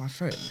need my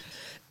throat.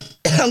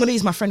 I'm gonna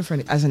use my friend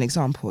as an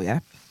example. Yeah.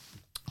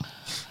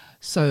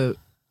 So,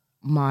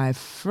 my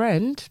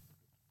friend,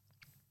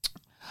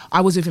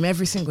 I was with him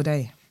every single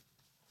day.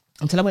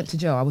 Until I went to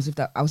jail, I was with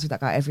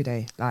that guy every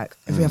day, like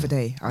every other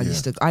day.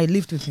 I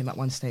lived with him at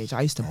one stage.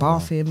 I used to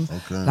bath him.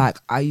 Okay. Like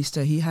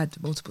he had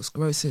multiple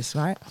sclerosis,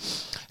 right?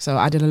 So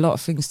I did a lot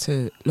of things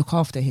to look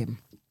after him.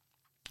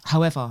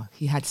 However,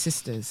 he had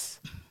sisters.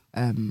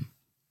 He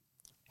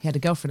had a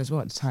girlfriend as well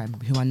at the time,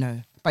 who I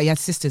know. But he had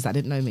sisters that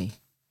didn't know me.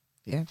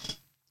 Yeah.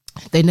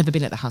 They'd never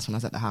been at the house when I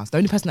was at the house. The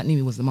only person that knew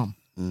me was the mum,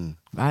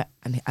 right?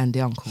 And the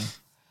uncle.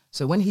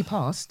 So when he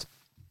passed,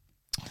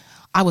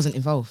 I wasn't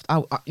involved.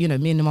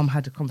 Me and the mum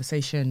had a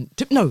conversation.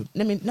 No,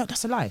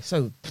 that's a lie.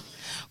 So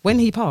when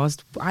he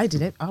passed, I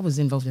did it. I was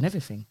involved in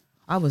everything.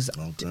 I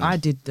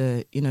did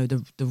the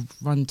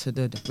run to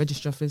the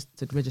register office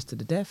to register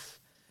the death.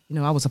 You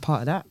know, I was a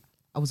part of that.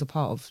 I was a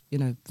part of,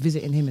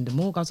 visiting him in the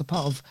morgue. I was a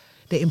part of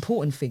the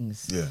important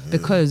things.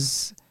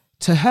 Because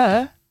to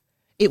her,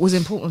 it was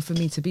important for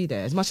me to be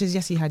there. As much as,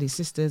 yes, he had his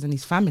sisters and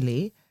his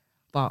family,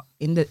 but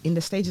in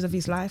the stages of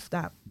his life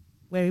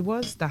where he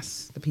was,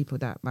 that's the people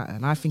that matter.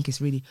 And I think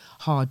it's really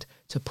hard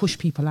to push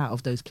people out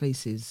of those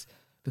places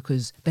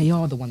because they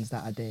are the ones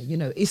that are there.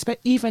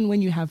 Even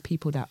when you have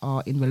people that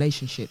are in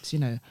relationships,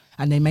 and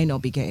they may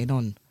not be getting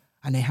on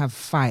and they have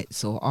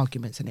fights or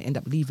arguments and they end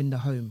up leaving the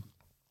home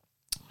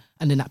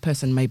and then that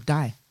person may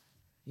die.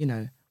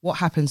 What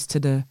happens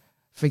to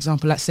for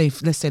example, let's say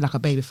like a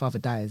baby father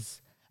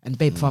dies and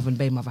baby father and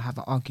baby mother have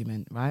an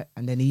argument, right?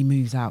 And then he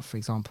moves out, for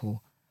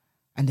example,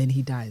 and then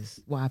he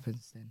dies. What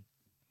happens then?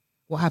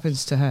 What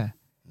happens to her?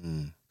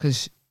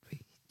 Because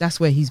that's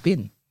where he's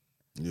been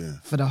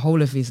for the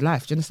whole of his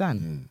life. Do you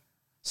understand?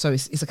 So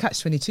it's a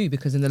catch-22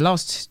 because in the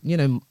last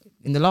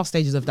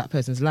stages of that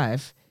person's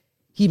life,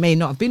 he may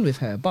not have been with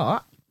her,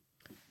 but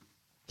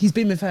he's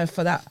been with her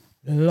for that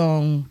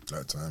long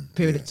time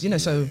period.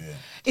 So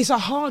it's a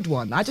hard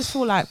one. I just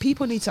feel like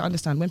people need to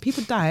understand when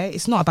people die,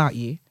 it's not about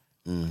you.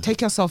 Take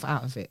yourself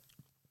out of it.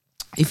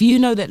 If you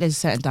know that there's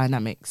certain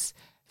dynamics,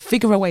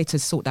 figure a way to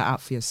sort that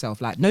out for yourself.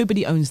 Like,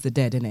 nobody owns the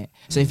dead, innit?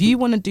 So if you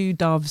want to do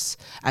doves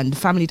and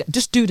family,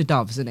 just do the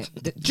doves, innit?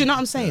 Do you know what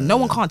I'm saying? No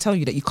one can't tell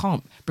you that you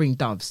can't bring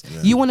doves.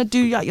 You want to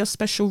do like your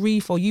special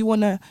wreath, or you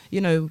want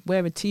to,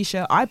 wear a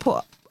t-shirt.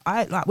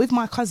 With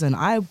my cousin,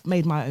 I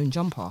made my own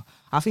jumper.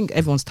 I think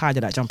everyone's tired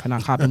of that jumper now.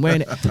 I've been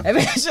wearing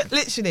it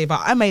literally,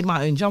 but I made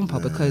my own jumper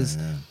because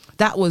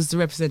that was the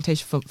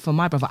representation for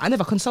my brother. I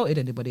never consulted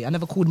anybody. I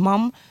never called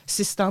mum,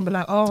 sister, and be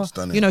like, oh,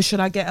 should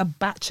I get a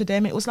batch of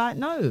them? It was like,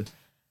 no.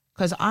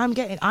 Because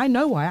I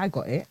know why I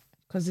got it.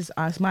 Because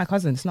it's my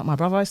cousin. It's not my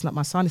brother. It's not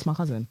my son. It's my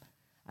cousin.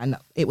 And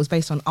it was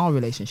based on our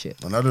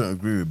relationship. And I don't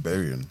agree with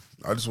burying.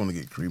 I just want to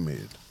get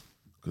cremated.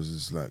 Because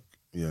it's like,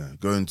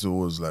 going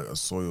towards like a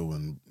soil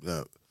and,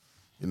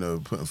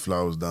 putting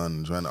flowers down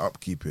and trying to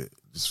upkeep it.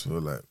 Just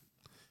feel like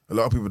a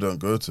lot of people don't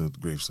go to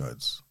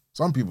gravesides.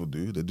 Some people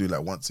do. They do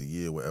like once a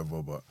year,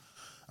 whatever. But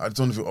I just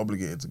don't feel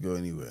obligated to go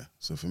anywhere.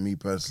 So for me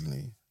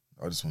personally,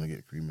 I just want to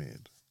get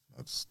cremated.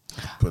 I just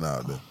put it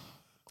out there.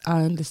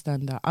 I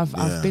understand that.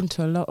 I've been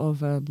to a lot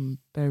of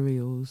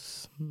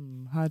burials.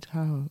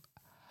 How?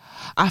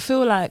 I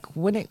feel like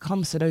when it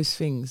comes to those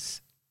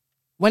things,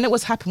 when it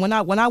was happening,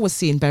 when I was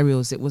seeing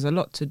burials, it was a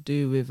lot to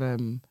do with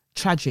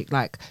tragic,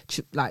 like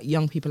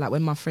young people. Like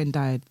when my friend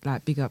died,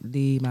 like big up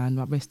Lee, man,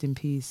 rest in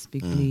peace,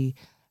 Big Lee.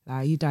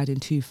 Like he died in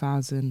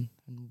 2000,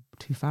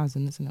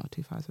 isn't it, or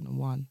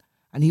 2001?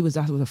 And that was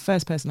the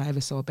first person I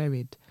ever saw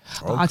buried.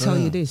 But I'll tell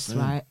you this,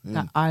 right?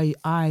 That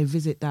I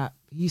visit that.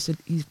 He's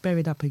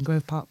buried up in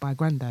Grove Park by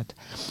Grandad,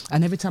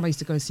 and every time I used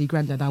to go and see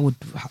Grandad, I would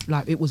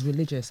like it was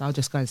religious. I would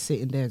just go and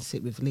sit in there and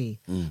sit with Lee.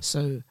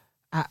 So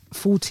at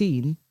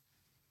 14,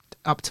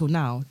 up till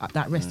now,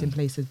 that resting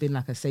place has been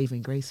like a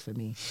saving grace for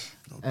me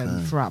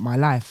throughout my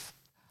life.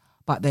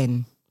 But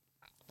then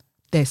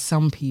there's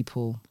some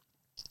people.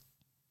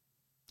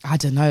 I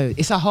don't know.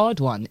 It's a hard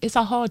one.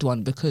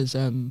 Because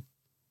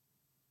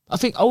I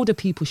think older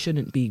people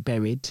shouldn't be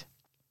buried.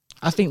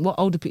 I think what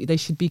older people, they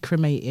should be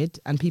cremated,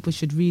 and people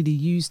should really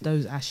use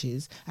those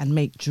ashes and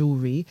make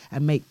jewelry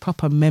and make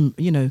proper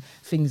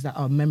things that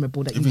are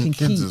memorable that even you can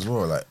kids keep as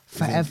well, like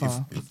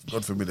forever. If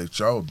God forbid a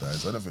child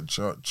dies, I don't think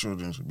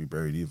children should be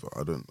buried either.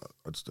 I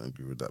just don't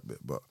agree with that bit.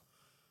 But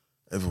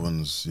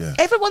everyone's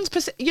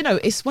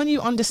it's when you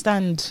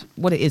understand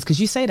what it is, because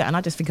you say that and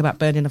I just think about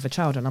burning of a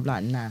child and I'm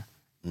like, nah.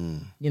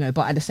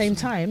 But at the same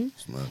time,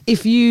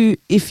 if you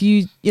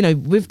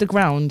with the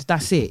ground,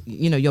 that's it.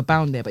 You're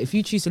bound there. But if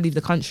you choose to leave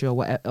the country or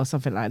whatever, or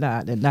something like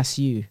that, then that's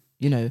you.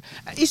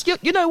 It's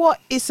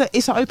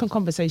it's an open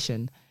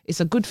conversation. It's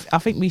a good. I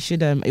think we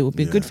should. It would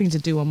be a good thing to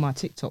do on my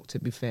TikTok. To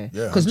be fair,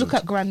 because look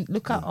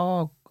at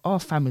our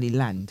family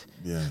land.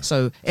 Yeah.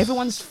 So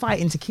everyone's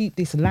fighting to keep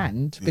this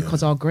land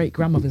because our great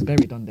grandmother's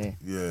buried on there.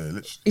 Yeah.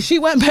 Literally. If she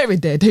weren't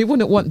buried there, they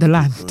wouldn't want the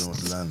land. They wouldn't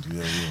want the land.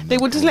 Yeah. They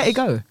would just let it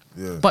go.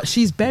 Yeah. But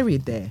she's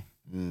buried there.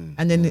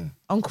 And then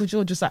Uncle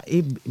George was like,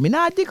 "Me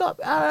nah dig up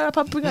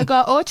paprika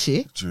got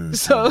orchie."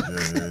 So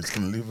it's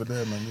gonna leave her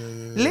there, man.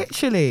 Yeah.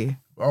 Literally.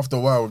 After a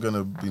while, we're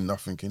gonna be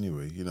nothing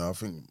anyway. I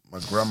think my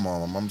grandma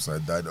on my mum's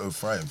side died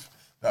 2005.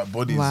 That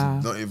body's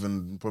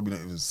probably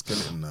not even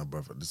skeleton now,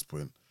 bruv, at this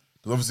point.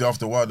 Because obviously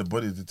after a while the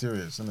body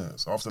deteriorates, isn't it?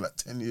 So after like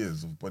 10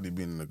 years of body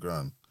being in the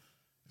ground,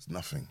 it's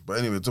nothing. But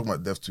anyway, we're talking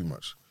about death too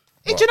much.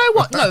 Do you know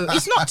what? No,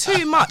 it's not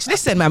too much.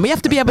 Listen, man, we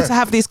have to be able to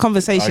have these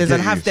conversations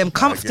and have them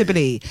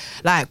comfortably.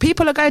 Like,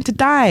 people are going to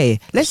die.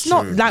 Let's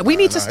not, like, we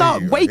need to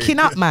start waking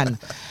up, man.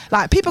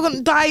 Like, people are going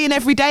to die in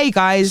every day,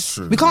 guys.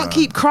 We can't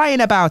keep crying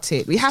about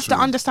it. We have to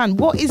understand,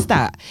 what is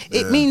that?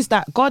 It means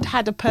that God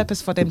had a purpose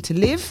for them to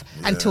live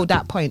until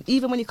that point,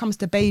 even when it comes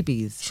to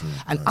babies.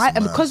 And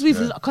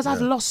because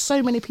I've lost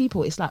so many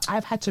people, it's like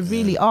I've had to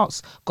really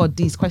ask God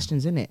these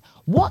questions, innit?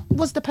 What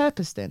was the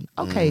purpose then?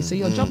 Okay, so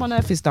your job on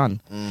earth is done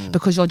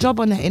because your job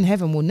in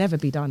heaven will never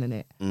be done,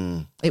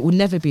 innit? It will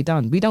never be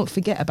done. We don't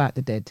forget about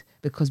the dead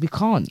because we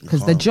can't,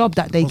 because the job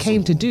that they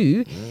came to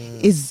do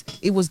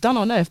it was done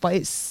on earth, but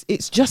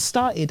it's just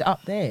started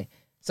up there.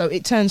 So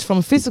it turns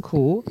from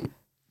physical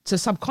to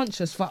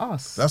subconscious for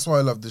us. That's why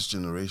I love this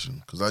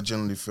generation, because I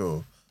generally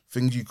feel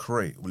things you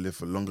create will live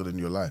for longer than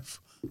your life.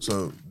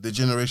 So the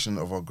generation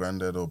of our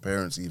granddad or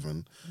parents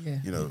even,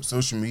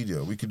 social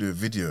media, we could do a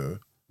video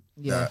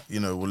that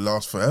will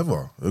last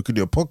forever. We could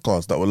do a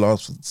podcast that will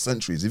last for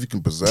centuries if you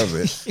can preserve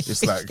it.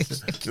 It's like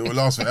it will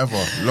last forever,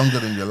 longer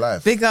than your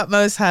life. Big up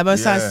Most High.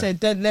 Most High said,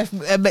 "Dead left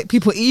make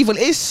people evil."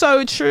 It's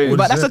so true,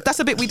 but that's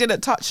a bit we didn't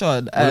touch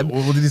on.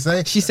 What did he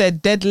say? She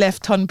said, "Dead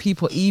left turn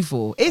people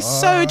evil." It's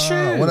so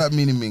true. What that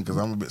mean? Because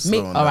I'm a bit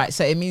slow on that. All right,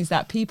 so it means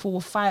that people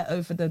will fight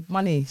over the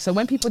money. So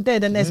when people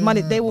dead and there's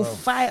money, they will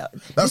fight.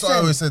 That's what I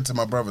always said to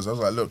my brothers. I was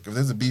like, look, if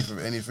there's a beef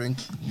with anything,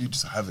 you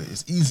just have it.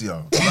 It's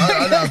easier.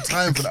 I don't have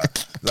time for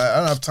that. I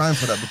don't have time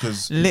for that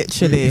because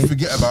literally you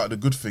forget about the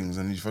good things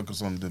and you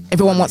focus on the.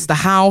 Everyone wants the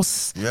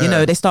house.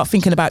 Yeah. They start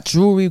thinking about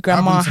jewelry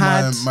grandma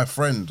had. My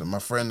friend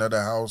had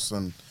a house,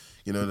 and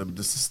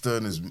the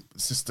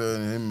sister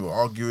and him were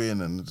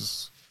arguing, and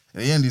just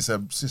in the end he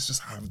said, "Sis,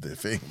 just have the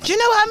thing." Do you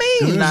know what I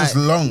mean? It was just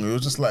long. It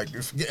was just like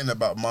you're forgetting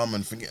about mum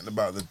and forgetting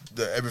about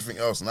the everything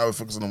else, and now we're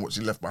focusing on what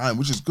she left behind,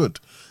 which is good.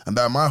 And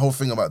that my whole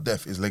thing about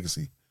death is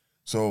legacy.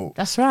 So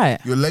that's right.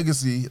 Your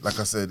legacy, like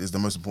I said, is the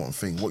most important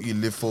thing. What you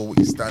live for, what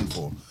you stand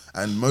for.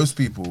 And most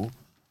people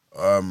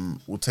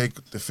will take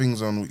the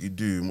things on what you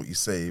do and what you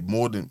say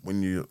more than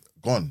when you're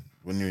gone,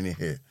 when you're in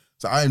here.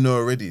 So I know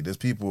already there's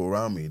people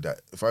around me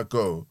that if I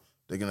go,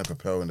 they're going to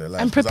prepare in their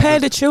life. And prepare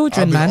the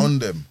children, man. On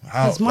them.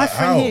 How? Because my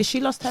friend here,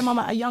 she lost her mum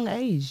at a young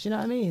age. Do you know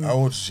what I mean? How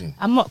old is she?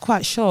 I'm not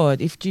quite sure.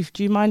 Do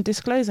you mind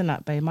disclosing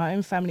that, babe? My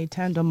own family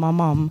turned on my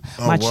mum.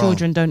 My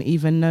children don't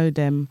even know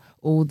them.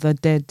 All the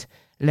dead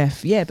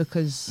left. Yeah,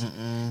 because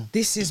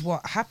this is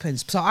what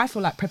happens. So I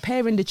feel like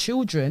preparing the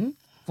children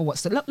for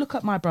what's look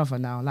at my brother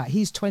now. Like,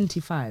 he's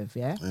 25,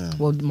 yeah?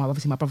 Well,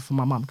 obviously my brother from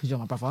my mum, because you're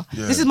my brother.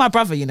 Yeah. This is my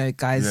brother,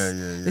 guys.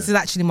 Yeah. This is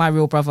actually my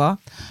real brother.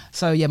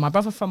 So yeah, my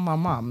brother from my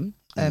mum.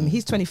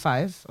 He's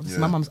 25. Obviously,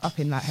 my mum's up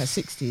in like her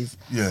 60s.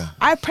 Yeah,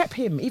 I prep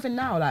him even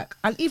now, like,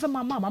 and even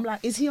my mum. I'm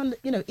like, is he on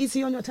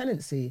your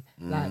tenancy?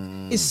 Like,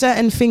 is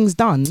certain things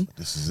done?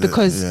 This is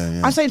because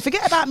I'm saying,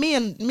 forget about me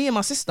and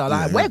my sister.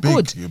 Like, we're big,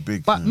 good. You're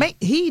big, but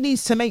he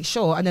needs to make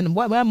sure. And then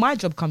where my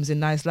job comes in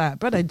now is like,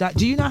 brother,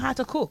 do you know how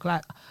to cook?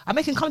 Like, I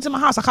make him come to my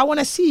house. Like, I want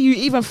to see you.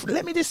 Even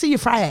let me just see you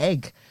fry an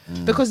egg.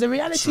 Because the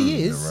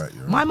reality is,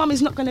 my mum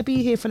is not going to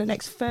be here for the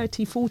next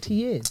 30, 40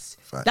 years.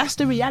 Fact. That's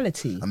the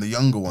reality. And the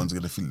younger ones are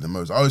gonna feel it the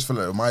most. I always feel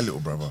like with my little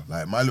brother,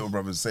 like my little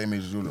brother's the same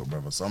age as your little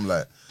brother. So I'm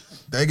like,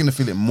 they're gonna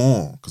feel it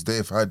more because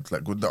they've had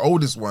like with the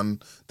oldest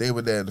one, they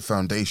were there at the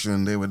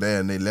foundation, they were there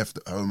and they left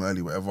at home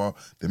early, whatever.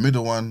 The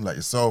middle one, like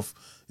yourself,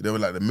 they were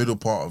like the middle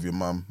part of your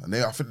mum, and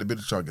I think the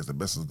middle child gets the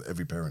best of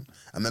every parent.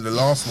 And then the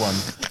last one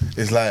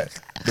is like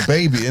the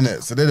baby,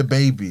 innit? So they're the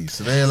baby.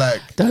 So they're like,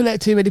 don't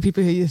let too many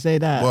people hear you say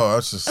that. well,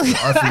 that's just,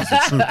 I think it's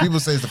the truth. People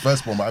say it's the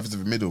first one, but I think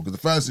it's the middle. Because the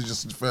first is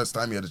just the first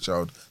time you had a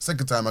child.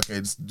 Second time, okay,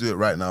 just do it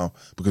right now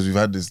because we've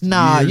had this.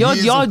 Nah, you're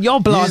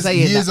blasé.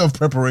 Years of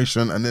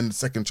preparation, and then the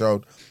second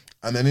child.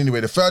 And then anyway,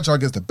 the third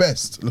child gets the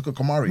best. Look at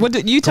Kamari. What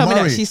did you tell me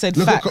that she said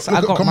facts? Look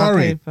I got at my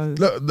Kamari. papers.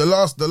 Look,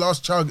 the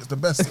last child gets the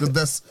best because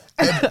that's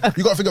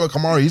you got to think about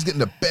Kamari. He's getting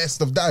the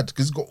best of dad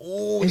because he's got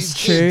all It's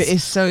his true. kids.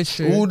 It's so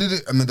true. All did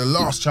it, and then the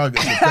last child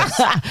gets the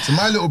best. So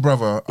my little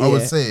brother, I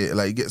would say,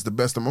 like he gets the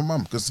best of my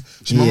mum because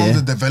my mum's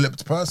a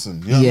developed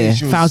person. You know what I mean?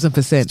 She was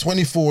 1000%.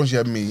 24 when she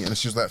had me, and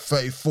she was like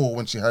 34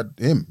 when she had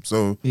him.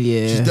 So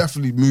Yeah. she's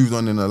definitely moved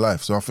on in her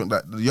life. So I think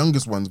that the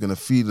youngest one's gonna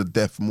feel the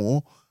death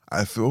more.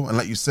 I feel, and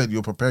like you said,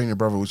 you're preparing your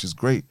brother, which is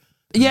great.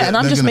 Yeah, and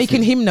I'm just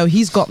making him know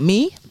he's got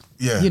me.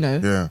 Yeah, you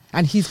know. Yeah,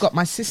 and he's got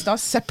my sister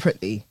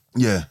separately.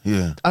 yeah,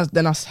 yeah,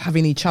 Than us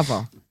having each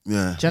other.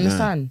 yeah. Do you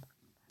understand?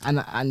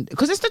 And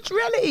because it's the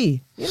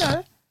reality, you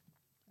know.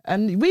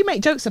 And we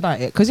make jokes about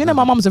it because you know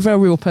my mum's a very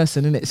real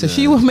person, innit? So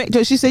she will make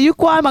jokes. She say, "You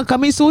quiet, man,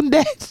 coming soon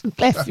dead."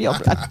 Left your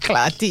blood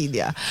clotting,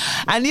 yeah.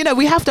 And you know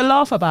we have to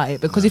laugh about it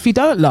because if you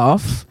don't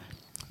laugh,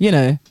 you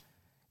know.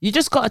 You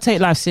just got to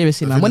take life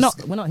seriously, man. We're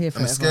not here for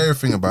And the scary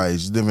thing about it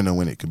is you never know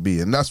when it could be.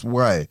 And that's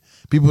why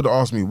people that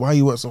ask me, why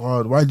you work so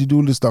hard? Why do you do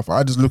all this stuff?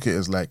 I just look at it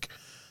as like,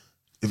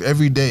 if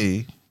every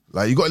day,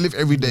 like you got to live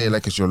every day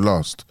like it's your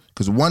last.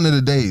 Because one of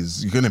the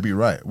days you're going to be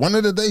right. One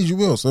of the days you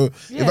will. So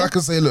if I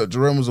can say, look,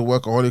 Jerome was a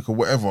workaholic or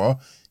whatever,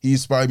 he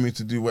inspired me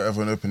to do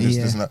whatever and open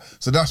this and that.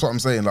 So that's what I'm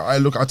saying.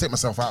 Like I take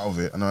myself out of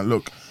it and I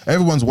look,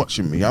 everyone's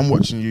watching me. I'm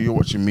watching you, you're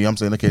watching me. I'm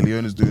saying, okay,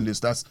 Leona's doing this.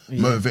 That's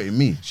motivating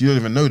me. She don't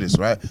even know this,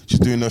 right? She's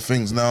doing her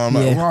things now. I'm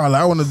like, wow, like,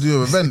 I want to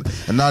do an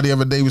event. And now the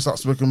other day we start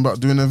speaking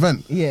about doing an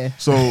event. Yeah.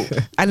 So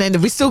and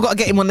then we still got to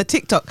get him on the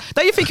TikTok.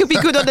 Don't you think he'll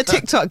be good on the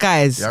TikTok,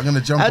 guys? Yeah, I'm going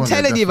to jump on I'm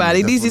telling you, man.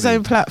 He needs his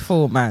own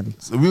platform, man.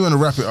 So we want to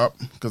wrap it up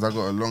because I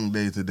got a long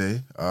day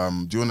today.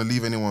 Do you want to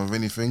leave anyone with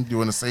anything? Do you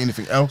want to say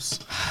anything else?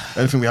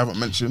 Anything we haven't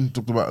mentioned?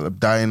 Talked about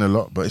dying a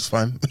lot, but it's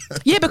fine.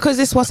 Yeah, because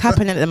it's what's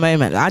happening at the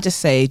moment. I just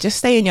say, just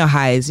stay in your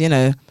highs, you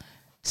know.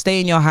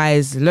 Stay in your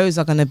highs. Lows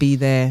are going to be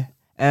there.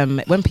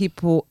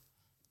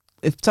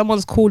 If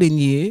someone's calling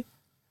you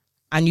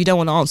and you don't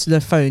want to answer the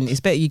phone, it's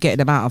better you get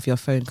them out of your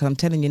phone because I'm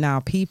telling you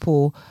now,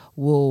 people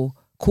will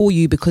call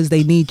you because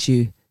they need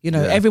you. You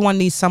know, everyone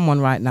needs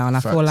someone right now. And I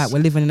feel like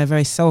we're living in a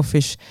very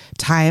selfish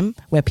time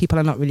where people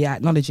are not really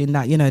acknowledging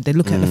that, you know, they're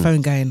looking at the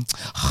phone going,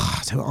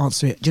 oh, don't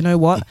answer it. Do you know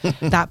what?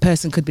 That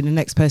person could be the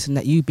next person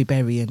that you'd be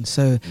burying.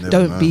 So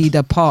don't be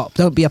a part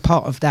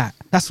of that.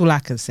 That's all I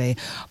can say.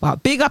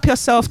 But big up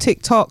yourself,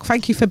 TikTok.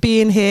 Thank you for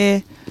being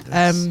here.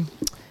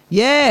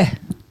 Yeah.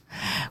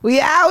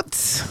 We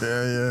out.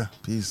 Yeah.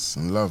 Peace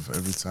and love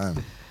every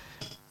time.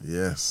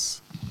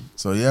 Yes.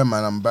 So yeah,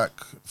 man, I'm back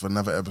for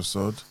another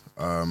episode.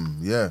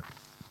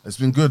 It's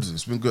been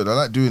good. I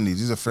like doing these.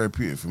 These are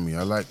therapeutic for me.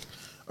 I like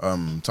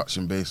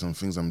touching base on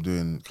things I'm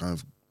doing, kind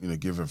of, you know,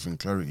 give everything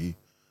clarity.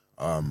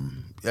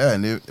 And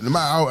no matter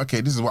how,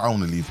 this is what I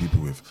want to leave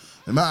people with.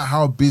 No matter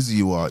how busy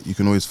you are, you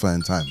can always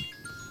find time.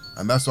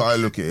 And that's what I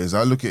look at it as.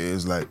 I look at it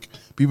as like,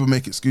 people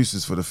make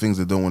excuses for the things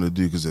they don't want to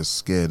do because they're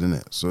scared,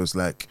 innit? So it's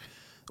like,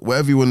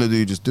 whatever you want to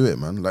do, just do it,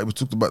 man. Like we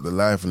talked about the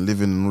life and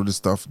living and all this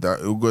stuff, that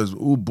it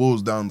all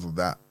boils down to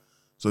that.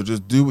 So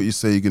just do what you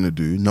say you're going to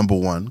do, number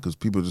one, because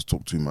people just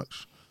talk too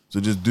much. So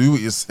just do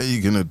what you say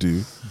you're going to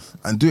do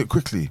and do it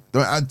quickly.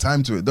 Don't add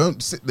time to it.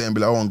 Don't sit there and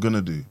be like, oh, I'm going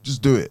to do.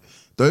 Just do it.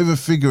 Don't even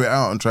figure it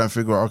out and try and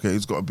figure out, okay,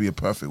 it's got to be a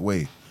perfect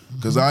way.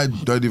 Because I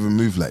don't even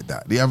move like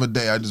that. The other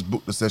day, I just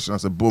booked the session. I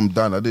said, boom,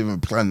 done. I didn't even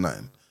plan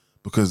nothing.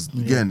 Because,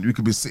 again, we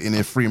could be sitting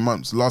here 3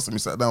 months. Last time we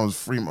sat down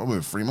was 3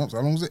 months. 3 months?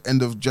 How long was it?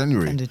 End of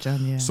January. End of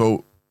January, yeah.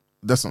 So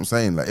that's what I'm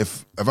saying. Like,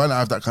 if I don't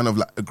have that kind of,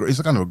 like,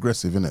 it's kind of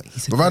aggressive, isn't it?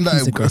 He's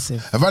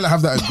aggressive. If I don't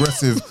have that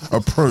aggressive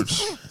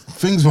approach,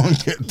 things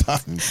won't get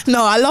done.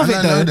 No, I love it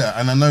though.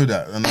 And I know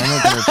that. And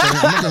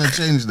I'm not going to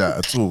change that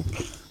at all.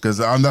 Because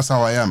that's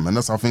how I am. And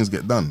that's how things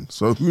get done.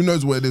 So who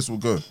knows where this will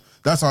go.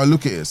 That's how I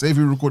look at it. Say if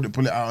you record it,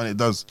 pull it out, and it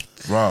does.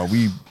 Wow,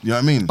 you know what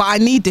I mean? But I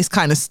need this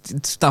kind of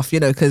stuff,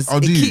 you know, because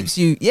it keeps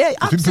you. Yeah,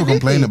 absolutely. People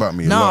complain about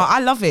me. No, I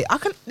love it.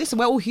 Listen,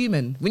 we're all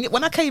human.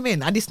 When I came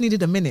in, I just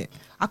needed a minute.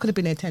 I could have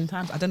been there 10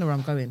 times. I don't know where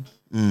I'm going.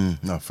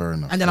 No, fair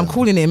enough. And then I'm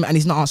calling him, and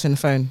he's not answering the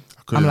phone.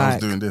 I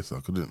was doing this. I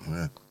couldn't.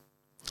 Yeah.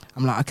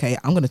 I'm like, okay,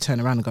 I'm gonna turn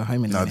around and go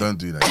home in a minute. No, don't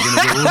do that. You're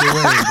gonna go all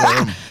the way and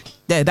go home.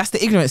 Yeah, that's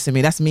the ignorance in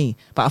me. That's me.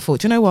 But I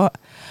thought, you know what?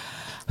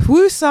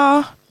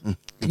 Woosa.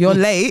 You're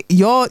late.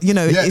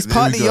 It's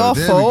partly your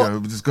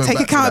fault. Take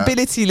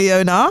accountability,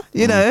 Leona,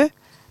 you know,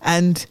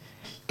 and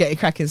get it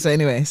cracking. So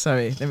anyway,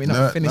 sorry. Let me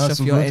not finish off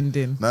your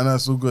ending. No,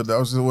 it's all good. That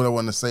was just what I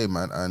want to say,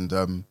 man.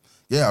 And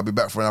yeah, I'll be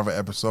back for another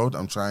episode.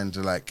 I'm trying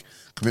to like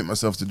commit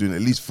myself to doing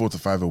at least 4 to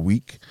 5 a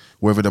week,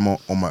 whether them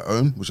on my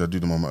own, which I do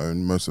them on my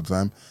own most of the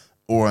time,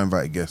 or I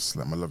invite guests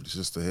like my lovely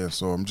sister here.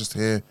 So I'm just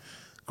here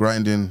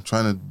grinding,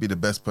 trying to be the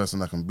best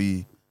person I can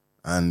be,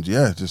 and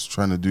yeah, just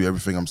trying to do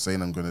everything I'm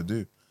saying I'm gonna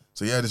do.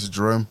 So yeah, this is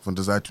Jerome from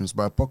Desire to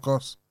Inspire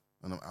podcast,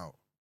 and I'm out.